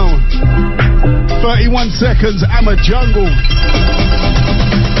Rhino. 31 seconds, I'm a jungle.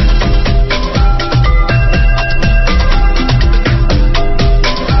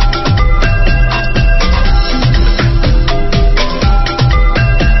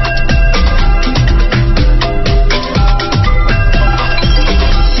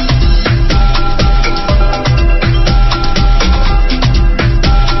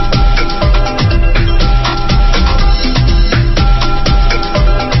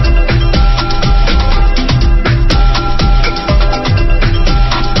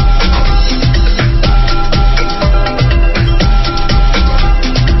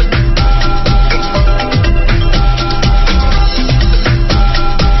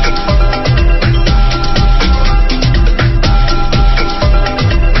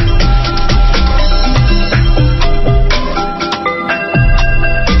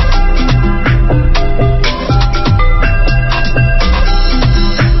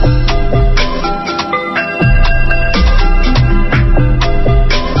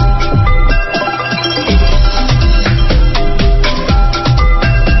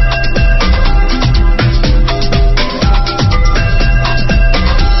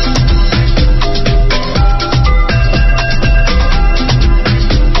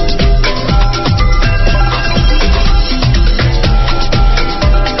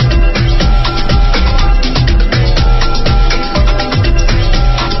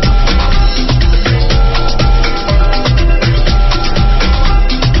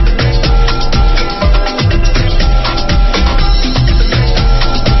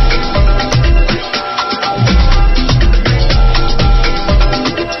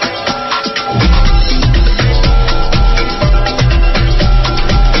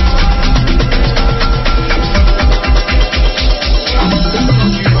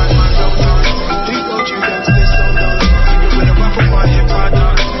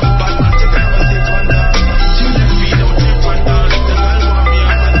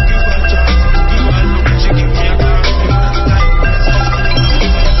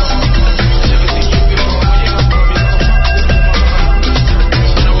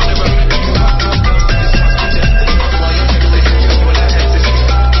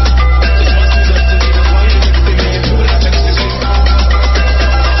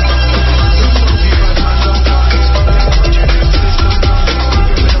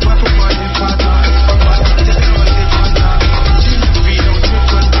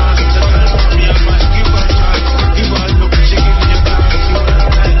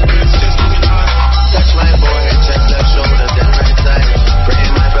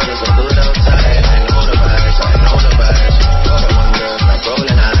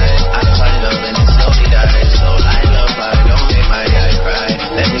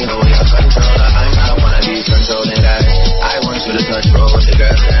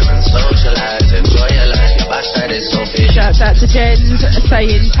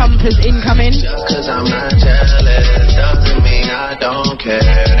 saying pumpers incoming. Just cause I'm not jealous doesn't mean I don't care.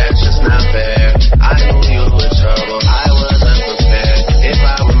 That's just not fair. I knew you were trouble, I wasn't prepared. If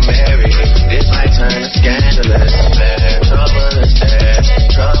I were married, this might turn scandalous. Fair. Trouble is there,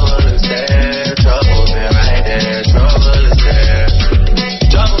 trouble is there, trouble's been right there, trouble is there.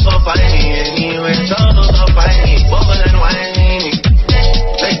 Trouble gon' find me anywhere, trouble gon' find me, bubble and whiny.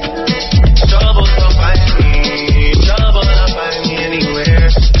 Hey. Trouble gon' find me, trouble gon' find me anywhere.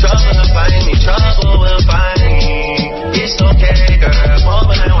 Trouble gon' find me, trouble will find me. It's okay, girl,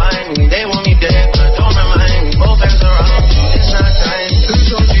 bubble and whiny. They want me dead, but don't remind me. Both hands around you, it's not time. Who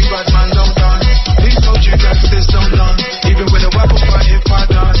told you bad man don't dance? Who told you gangsters don't dance? Even when the wapper fight, if I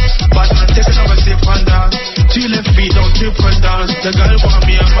dance, bad man take another sip and dance. Two left feet, don't trip and dance. The girl want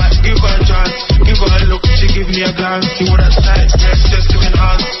me, I might give her a chance. Give her a look, she give me a glance. See what that's like, yes, just to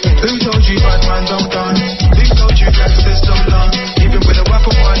enhance. Who told you bad man don't dance? Who told you gangsters don't dance? Even with the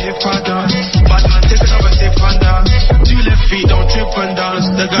wapper fight, if I dance, bad man take another sip and dance. Two left feet, don't trip and dance.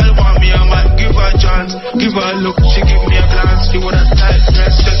 The girl want me, I might give her a chance. Give her a look, she give me a glance. See what that's like,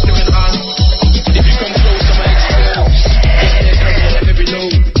 yes, just to enhance. If you come close, I might explode. Get there, carry a heavy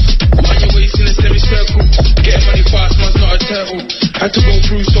load. On your waist in a semicircle. Getting money fast, man's not a turtle. Had to go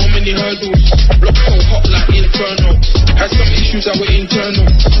through so many hurdles. Block so hot like inferno. Had some issues that were internal.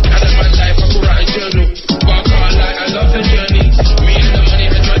 Had a mad life, I could write a journal. But I can't lie, I love the journey. Me and the money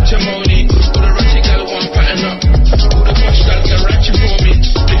had much more.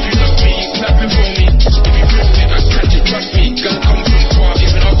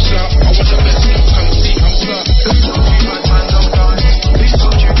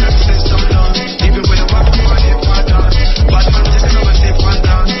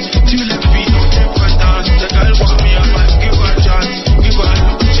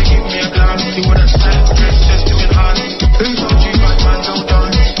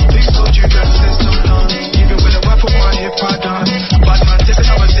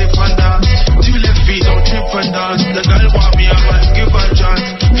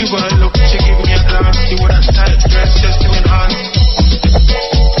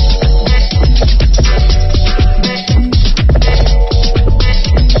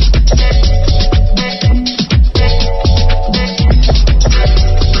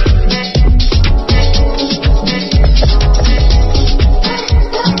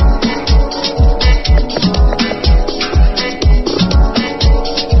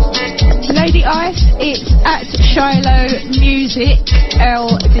 at Shiloh Music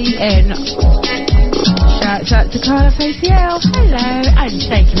LDN. Shouts out to Carla Faciel. Hello, and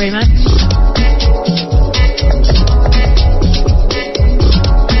thank you very much.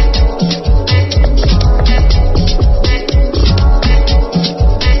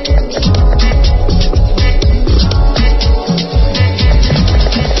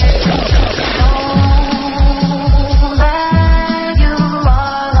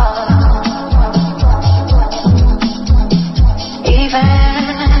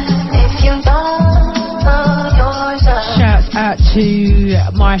 To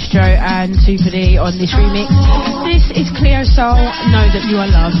Maestro and Super D on this remix. This is Cleo Soul, Know That You Are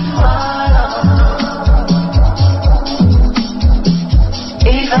Loved.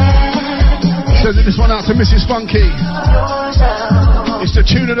 Sending this one out to Mrs. Funky. It's the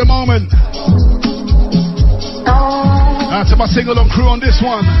tune of the moment. Out to my sing-along crew on this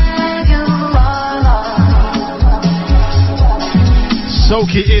one.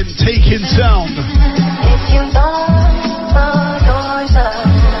 Soak it in, take in sound.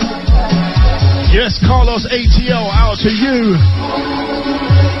 Yes, Carlos ATL, out to you.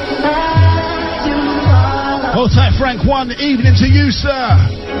 Hold tight, Frank 1, evening to you, sir.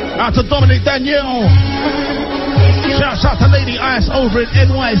 Out to Dominic Danielle. Shouts out to Lady Ice over in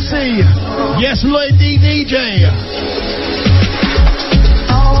NYC. Yes, Lloyd D DJ.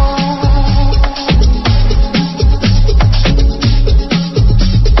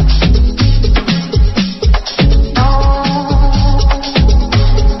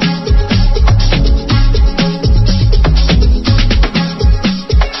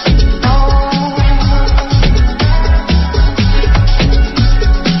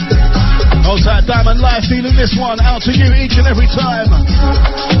 Live feeling this one out to you each and every time.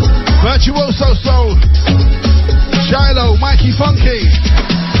 Virtuoso Soul, Shiloh, Mikey Funky.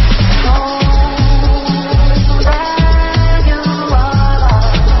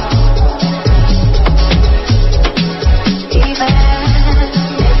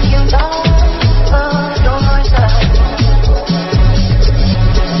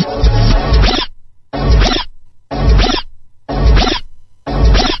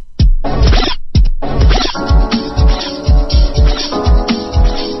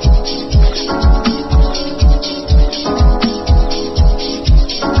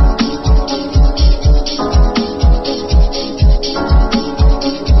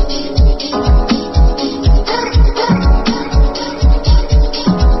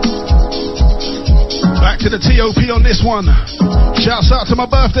 The TOP on this one. Shouts out to my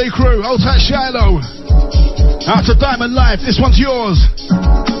birthday crew. Old tight Shiloh. Out to Diamond Life. This one's yours.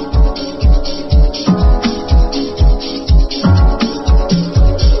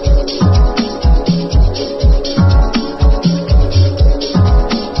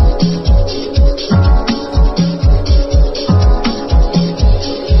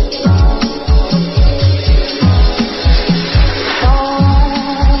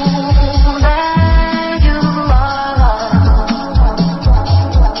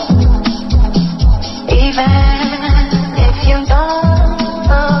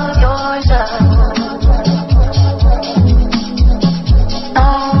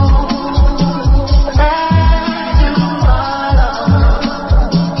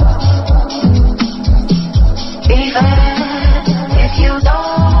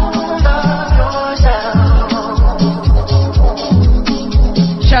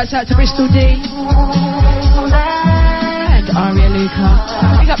 Shouts out to Bristol D and Aria Luca.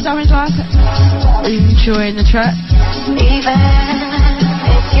 Big up Darren Clark. Enjoying the track. Even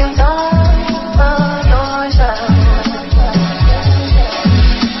if you don't love yourself.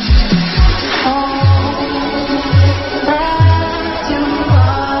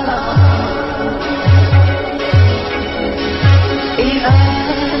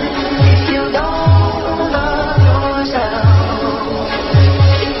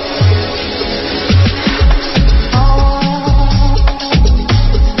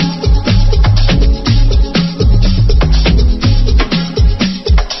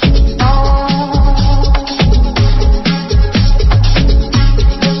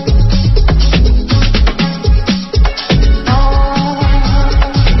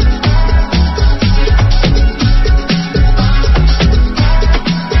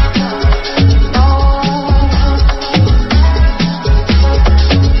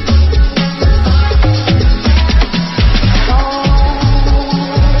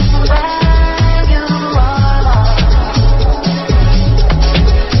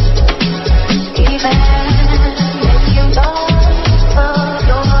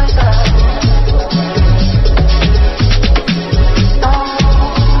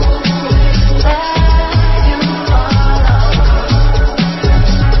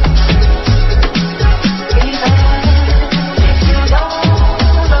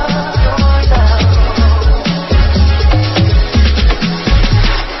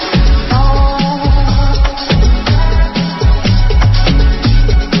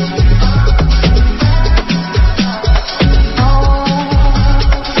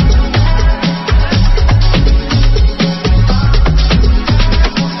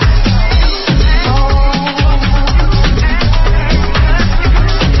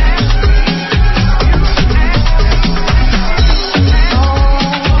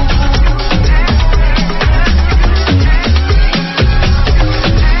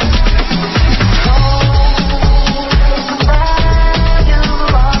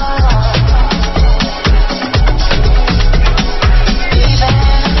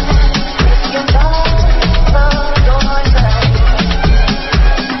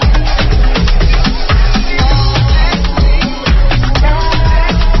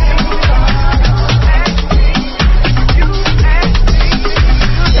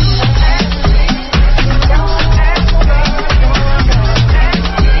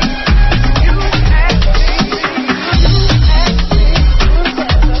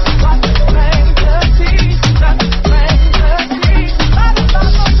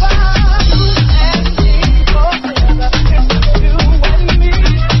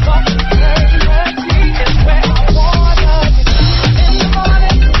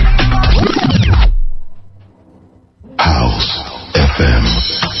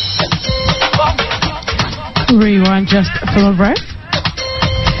 Just from a Breath.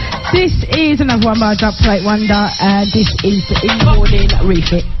 This is another one by Dub Plate Wonder, and this is the In the Morning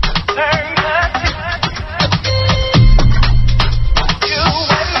Refit.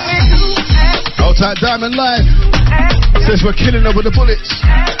 Old tight Diamond Live says we're killing her with the bullets.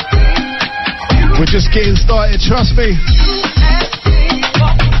 We're just getting started, trust me.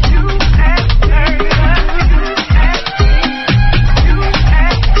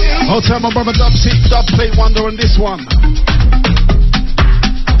 Hold tight, my brother Dub Plate Wonder on this one.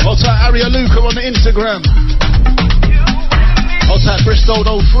 Hold tight, Aria Luca on the Instagram. Hold tight, Bristol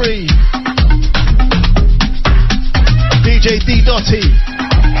 03. DJ D Dotty.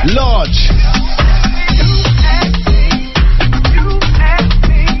 Large.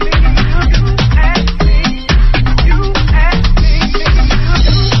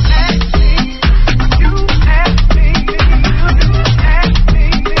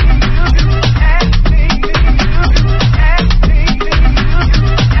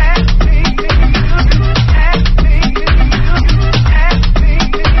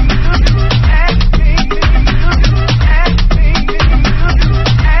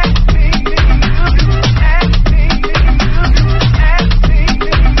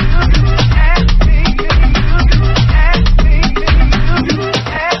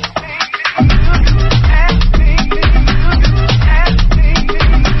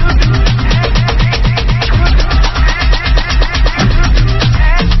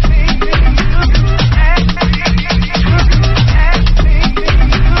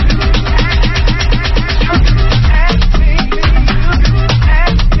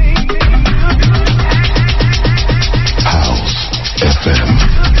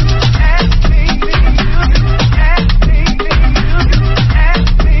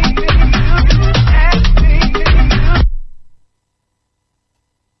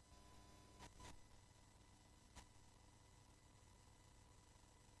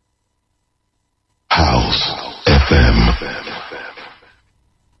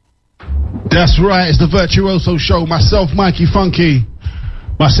 That's right, it's the Virtuoso Show. Myself, Mikey Funky,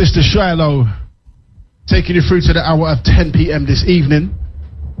 my sister Shiloh, taking you through to the hour of 10 p.m. this evening.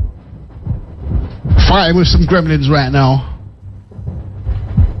 Fighting with some gremlins right now.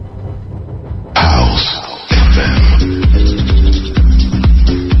 House FM.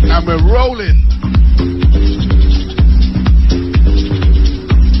 And we're rolling.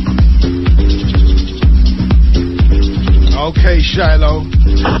 Okay, Shiloh.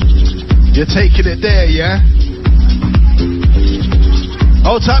 You're taking it there, yeah?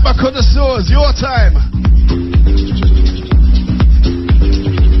 Hold tight, my connoisseurs, your time.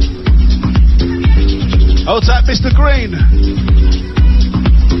 Hold tight, Mr. Green.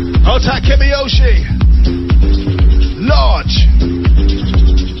 Hold tight, Kemiyoshi. Large.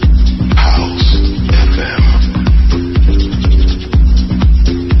 House FM.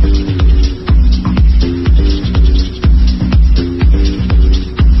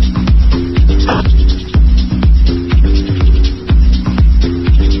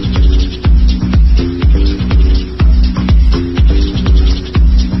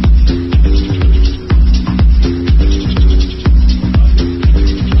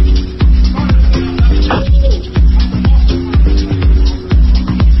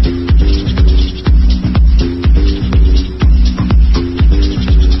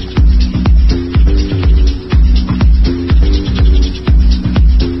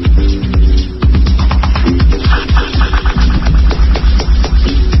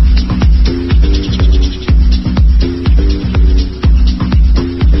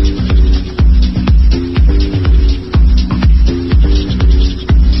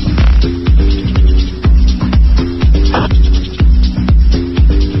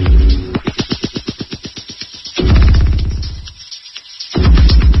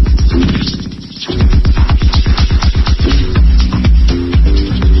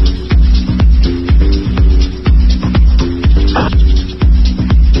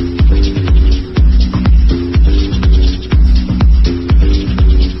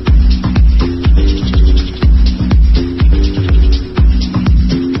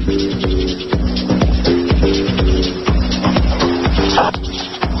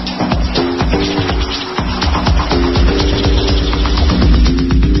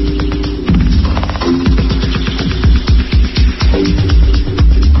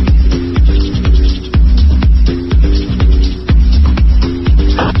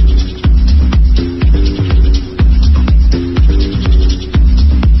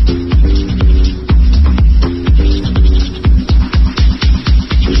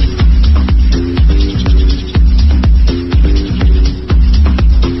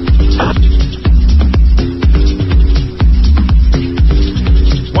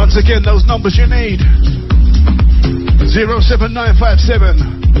 Once again, those numbers you need.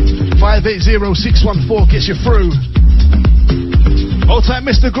 07957 580 gets you through. Hold tight,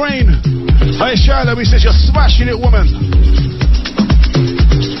 Mr. Green. Hey, Shiloh, he says you're smashing it, woman.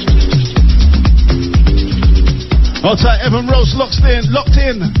 Hold tight, Evan Rose locked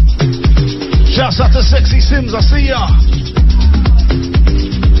in. Shouts out to Sexy Sims, I see ya.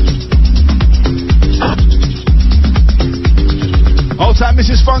 Hold tight,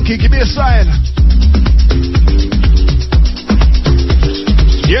 Mrs. Funky, give me a sign.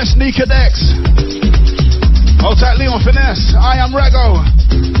 Yes, Nika Dex. Hold tight, Leon Finesse. I am Rago.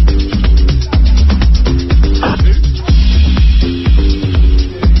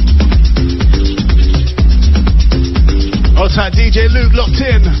 Hold tight, DJ Luke locked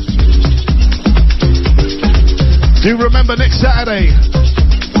in. Do remember next Saturday,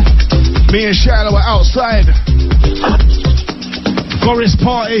 me and Shiloh are outside. Forest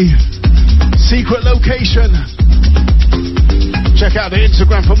Party, secret location. Check out the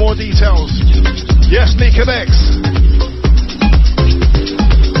Instagram for more details. Yes, Nika X.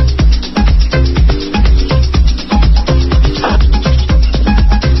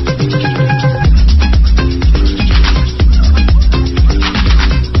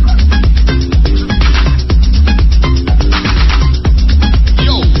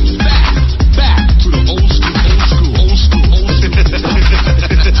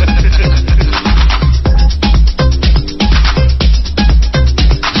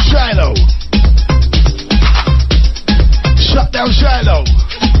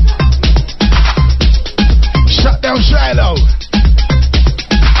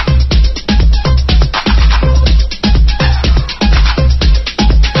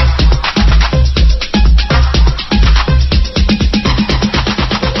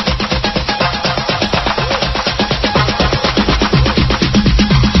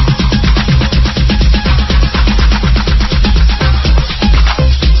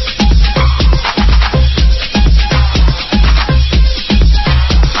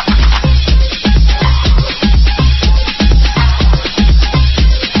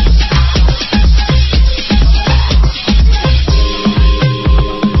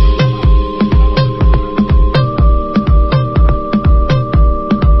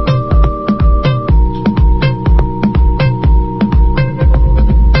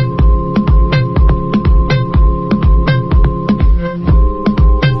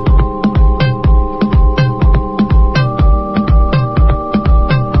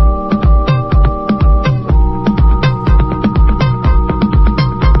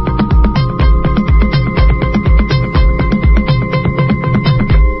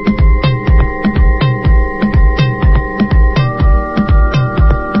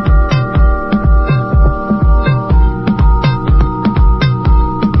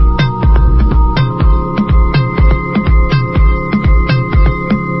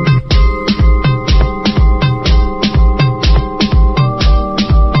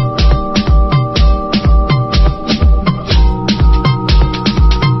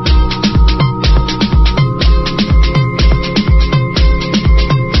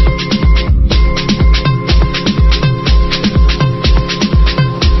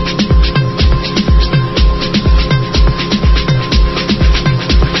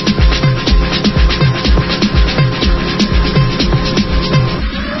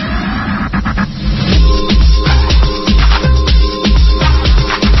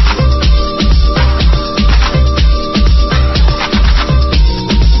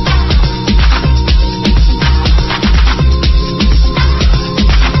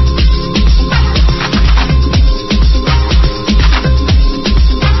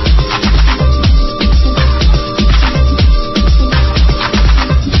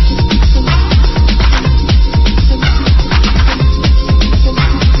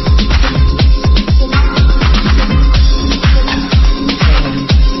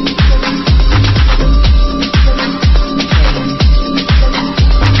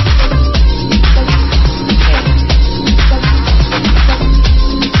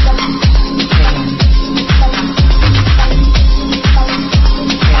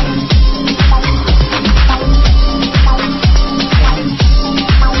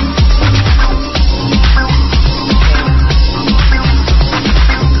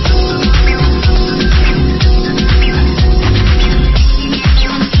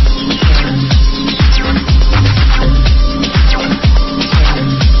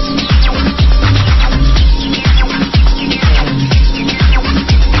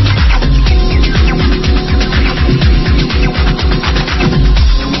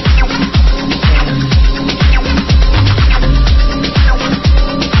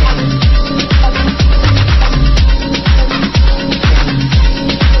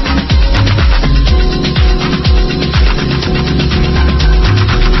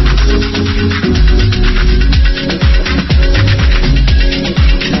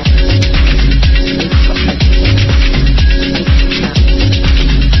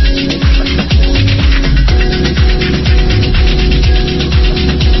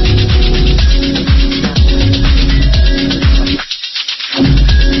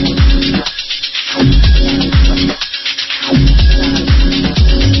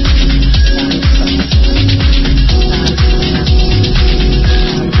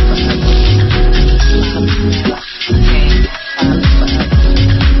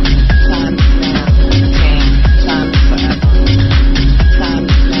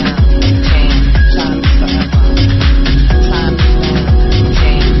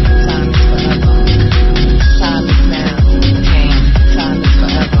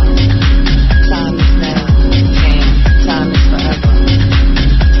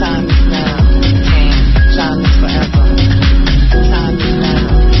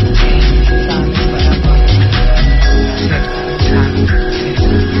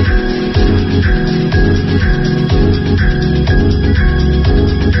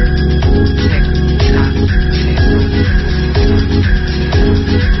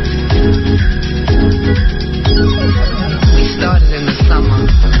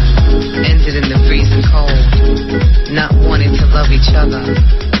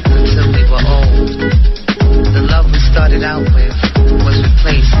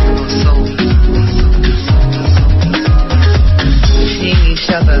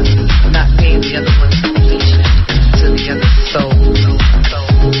 other, not being the other one's completion to the other's soul.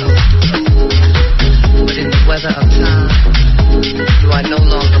 But in the weather of time, you are no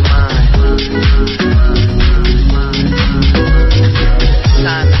longer mine.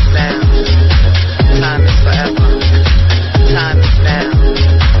 Time is now, time is forever. Time is now,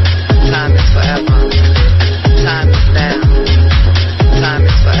 time is forever. Time is now, time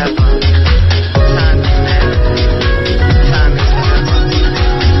is forever. Time is now, time is forever.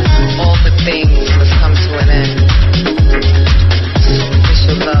 All the things must come to an end.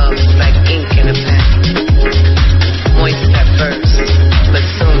 Superficial love is like ink in a pen. Moist at first, but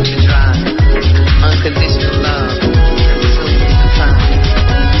soon to dry. Unconditional love, soon to define.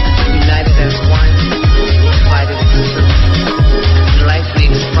 United as one, divided as two. Life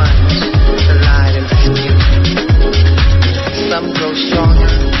leaves sponge, the lie and dispute. Some grow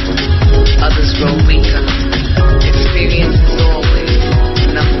stronger, others grow weaker. Experience is always the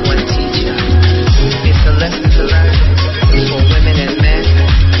number one teacher. It's a lesson to learn for women and men.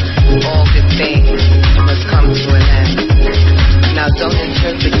 All good things must come to an end. Now don't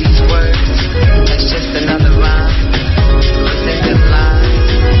interpret these words as just another rhyme. Listen to lies,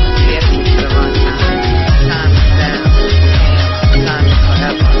 the essence of our time. Time is now, time is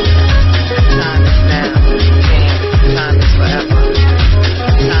forever. Time is now, time is forever.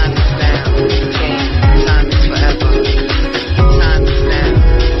 Time is now, time is forever. Time is now,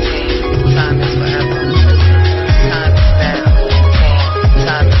 time is forever. Time is now, time is forever. Time is now,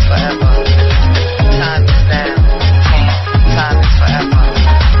 time is forever. Time is now, time is forever.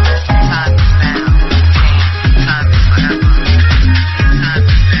 Time is now, time is forever.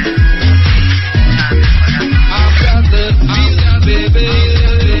 I've got the feeling, baby,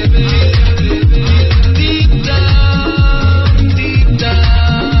 deep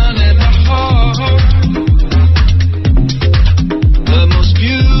down in my heart. The most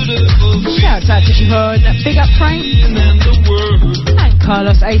beautiful Shout out to Siobhan, big up Frank feeling in the world, and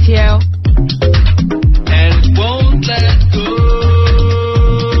Carlos ATL. and it won't let go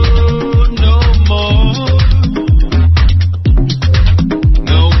no more.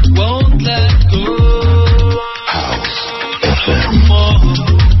 No, it won't let go no more.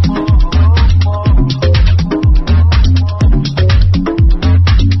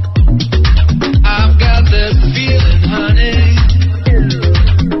 I've got that feeling, honey,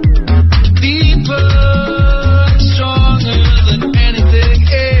 deeper and stronger than anything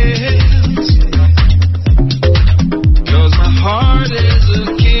else. 'Cause my heart is a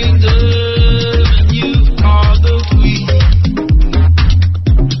kingdom and you are the queen,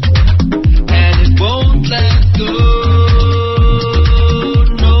 and it won't let go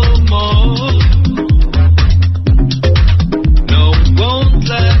no more. No, it won't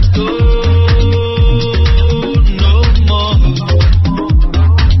let go no more.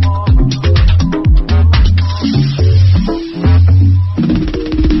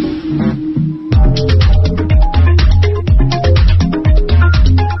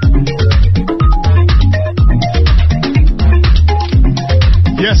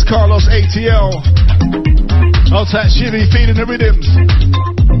 Yes, Carlos ATL. I'll tap Shivy, feeding the rhythms.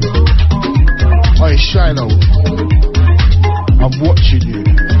 Hey, Shiloh. I'm watching you.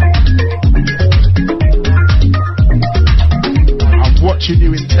 I'm watching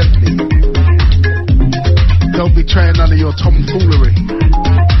you intently. Don't be trying none of your tomfoolery.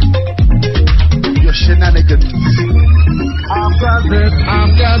 Your shenanigans. I've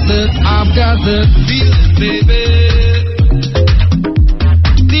got that feeling, baby.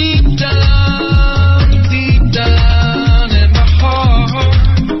 Deep down in my heart.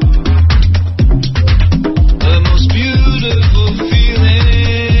 The most beautiful feeling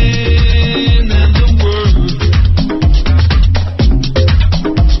in the world,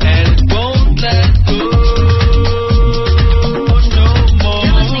 and it won't let go no more.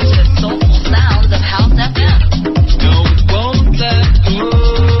 You're listening to the soulful sounds of House FM. No, it won't let go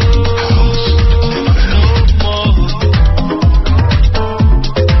no more.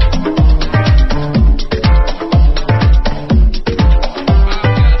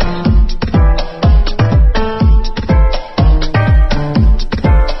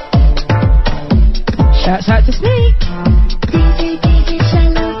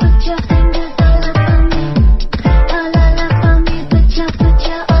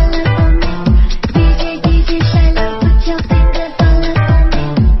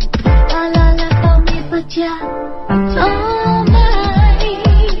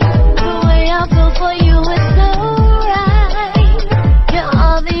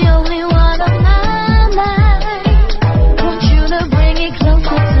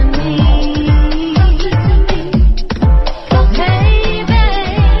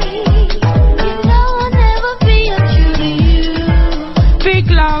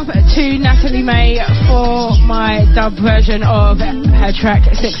 dub version of her track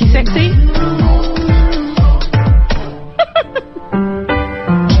Sexy Sexy.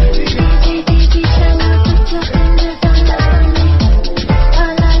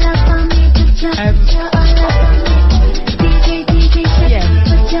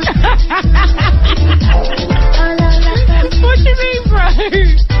 What do you mean,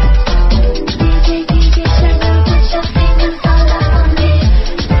 bro?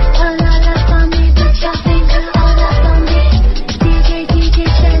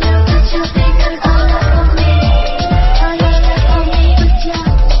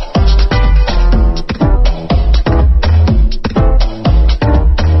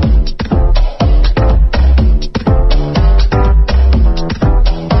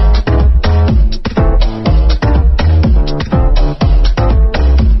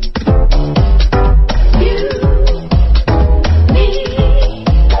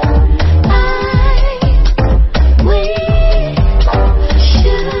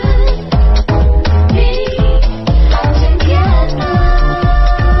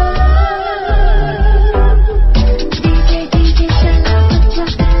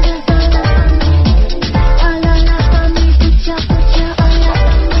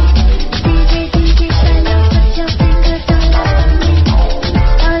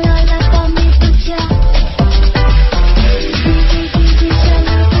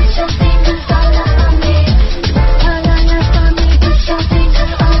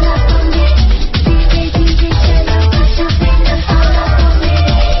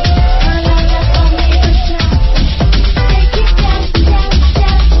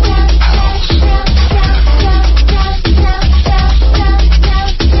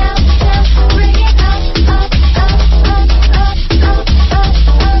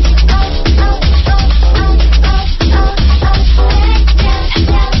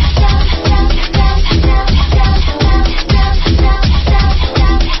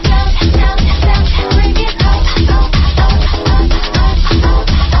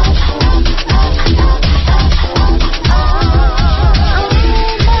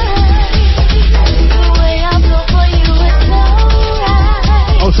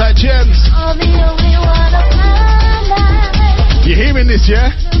 this,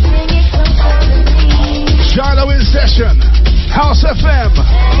 yeah? Twinz In Session, House FM.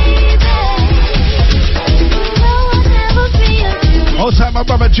 Hold tight, my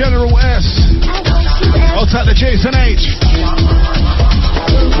brother General S. Hold tight to Jason H.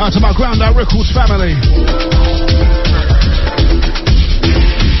 Out to my Ground Out Records family.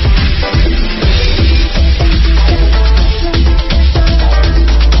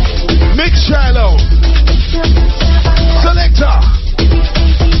 Mix Shiloh. Selector.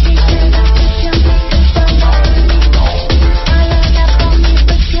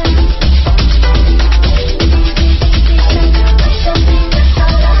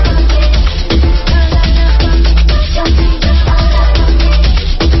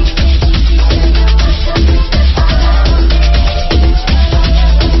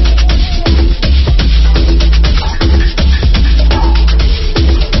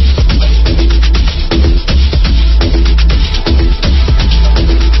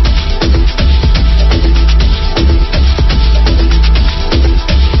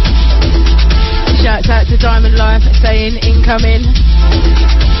 Diamond Life saying incoming.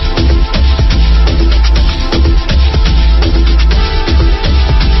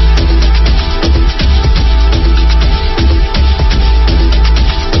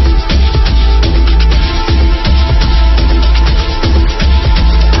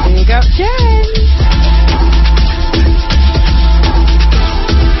 Big up Jen.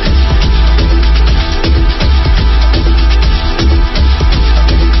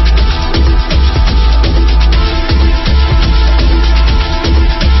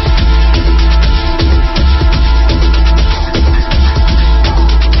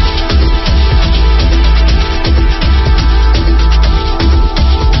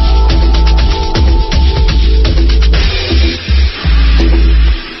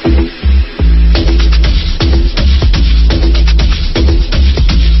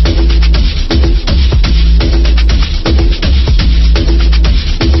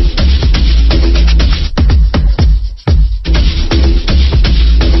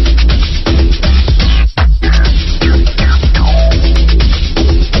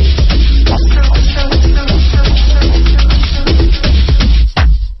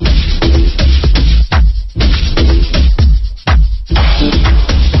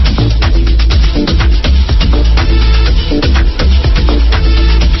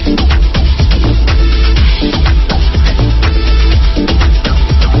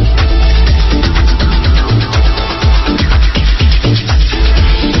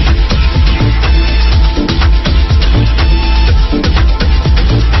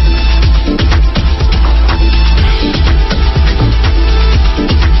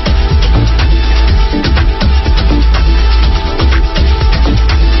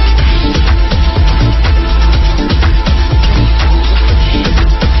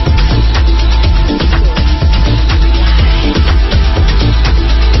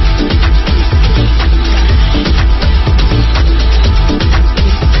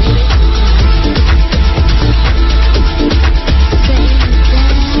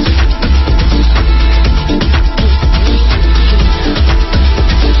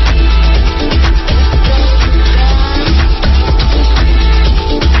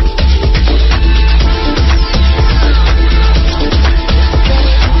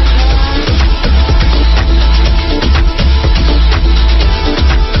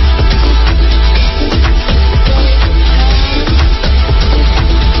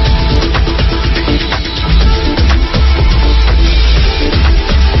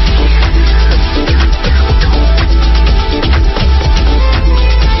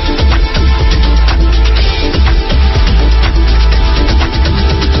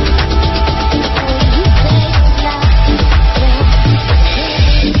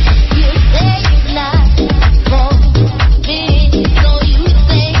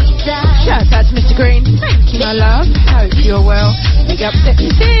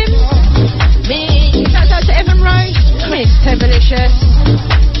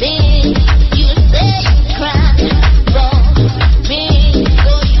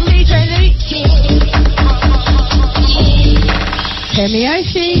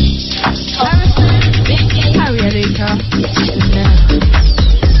 Yoshi, Harrison, Harry Luca,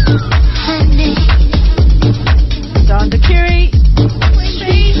 Sandra Curie,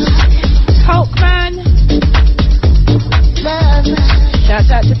 Hulkman.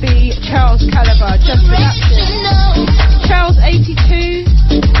 Shouts out to B, Charles Caliber, Just Production, Charles 82,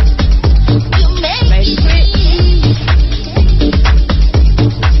 Lady Quick.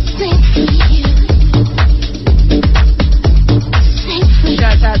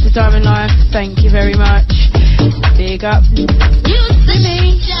 Shouts out to Diamond Life, thank you very much. Big up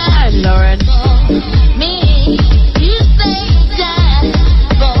Simi and Lauren.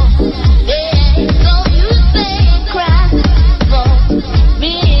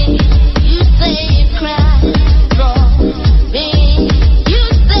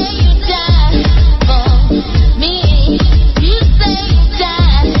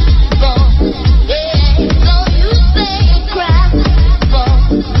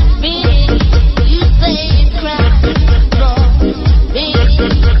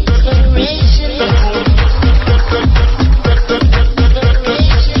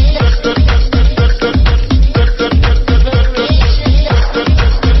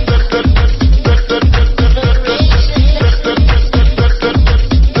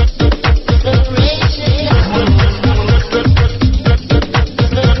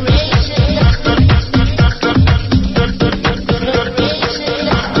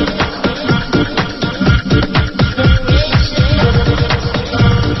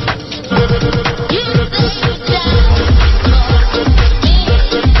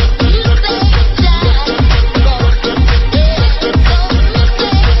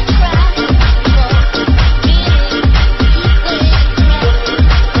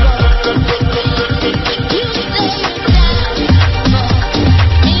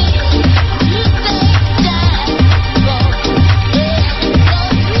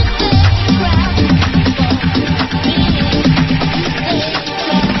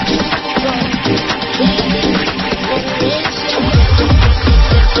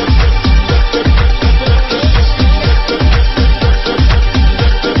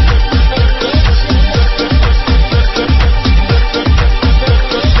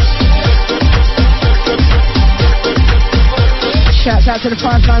 To the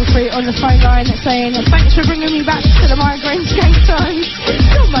 593 on the phone line saying thanks for bringing me back to the migraine game time.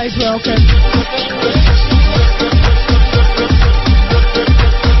 You're most welcome.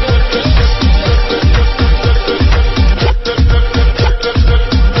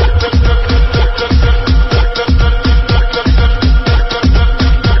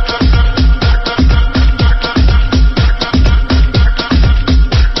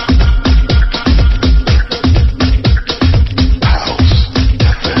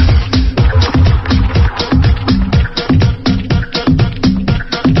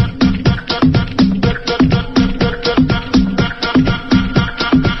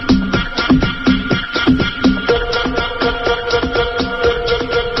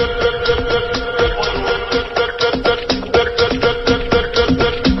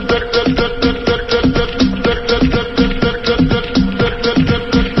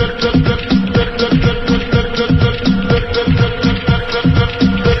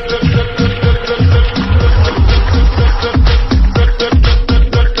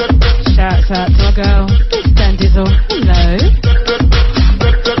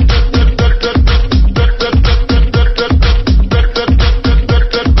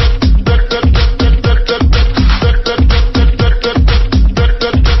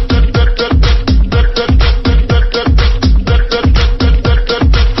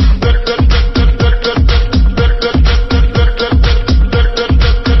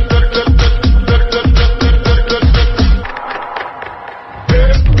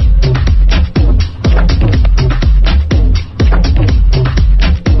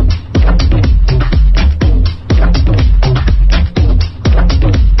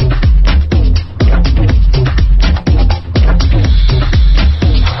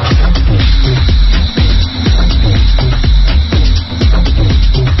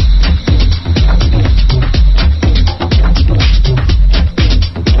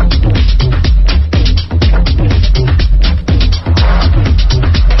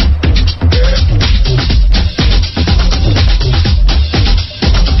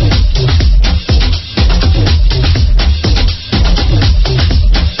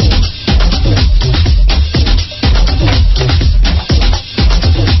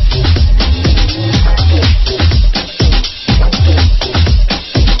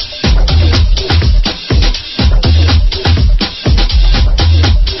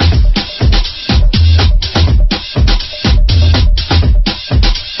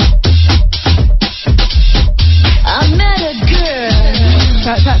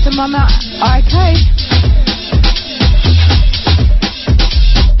 to Mama IK.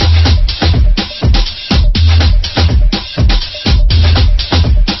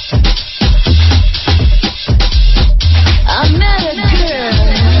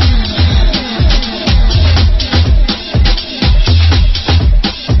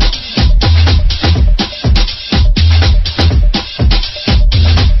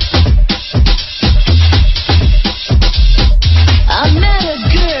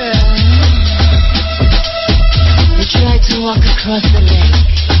 Across the lake,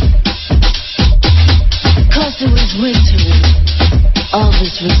 'cause it was winter, all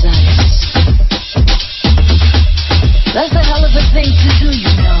this was ice. That's a hell of a thing to do,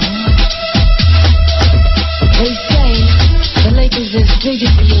 you know. They say the lake is as big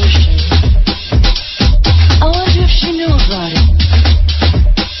as the ocean. I wonder if she knew about it.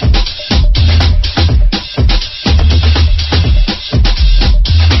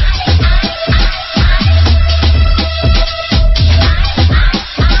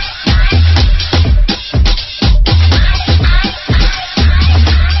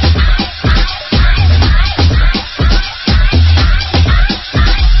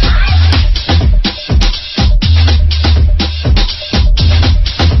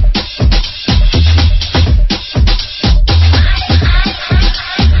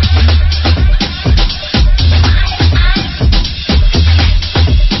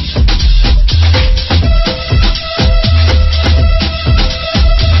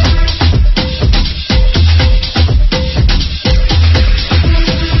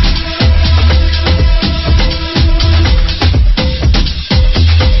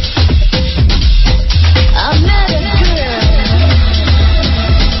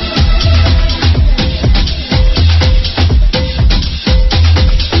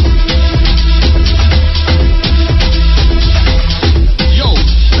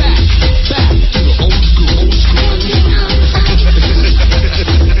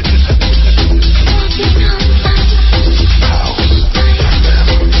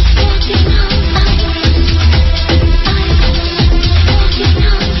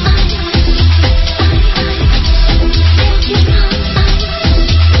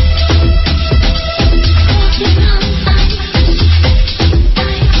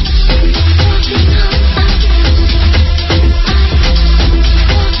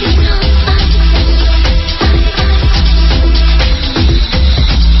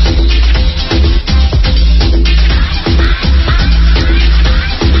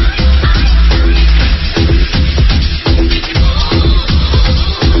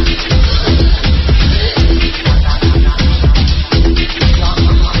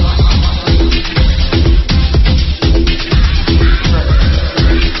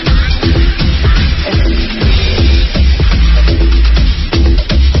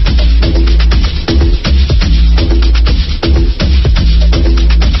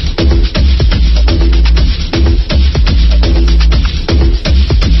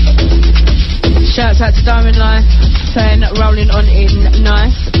 saying rolling on in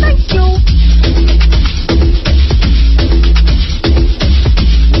nice. Thank you.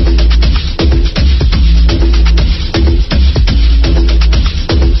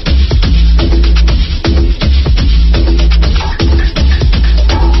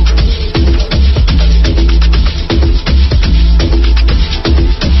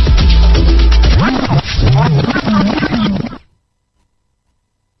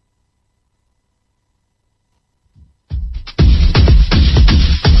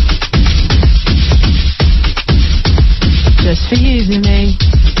 For using me.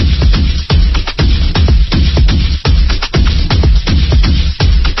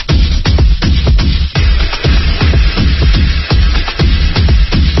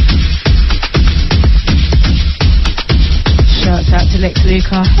 Shouts out to Lex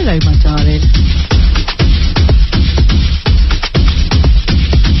Luca. Hello, my darling.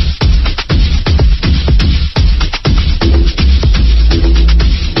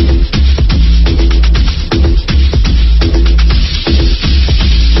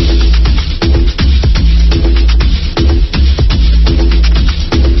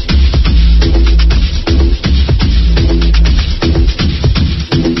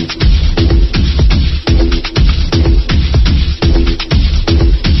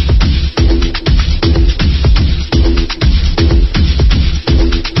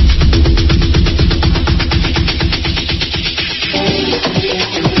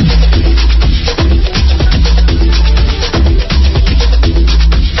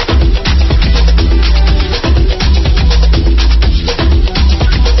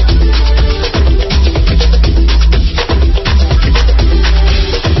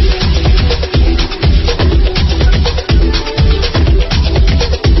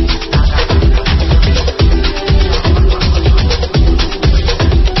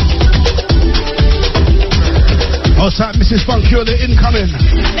 This is Funky on the incoming.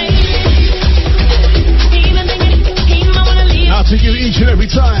 Out to you each and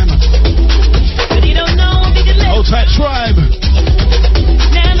every time. Hold tight, tribe.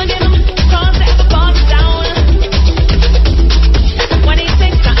 Never get them contact the ball down. When he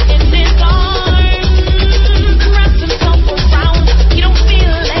takes her in his arms, wraps himself around, you don't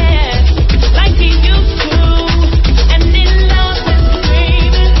feel it like he used to. And he loves his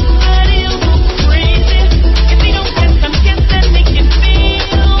dreaming, but he'll go crazy if he don't get some kiss that make you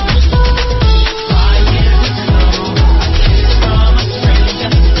feel. Why is it so? From a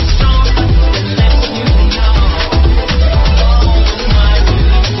stranger, stronger than letting you know.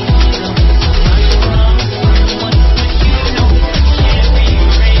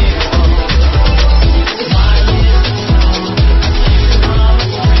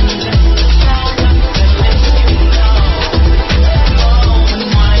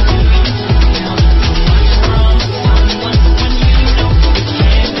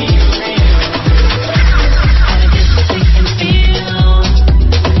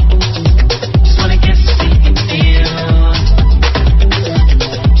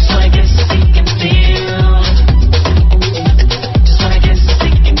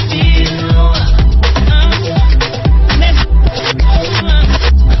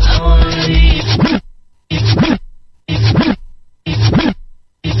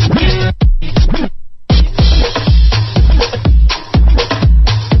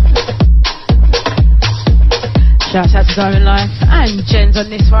 Shout out to Diamond Life and Jens on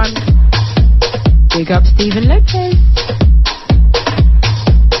this one. Big up Stephen Lopez.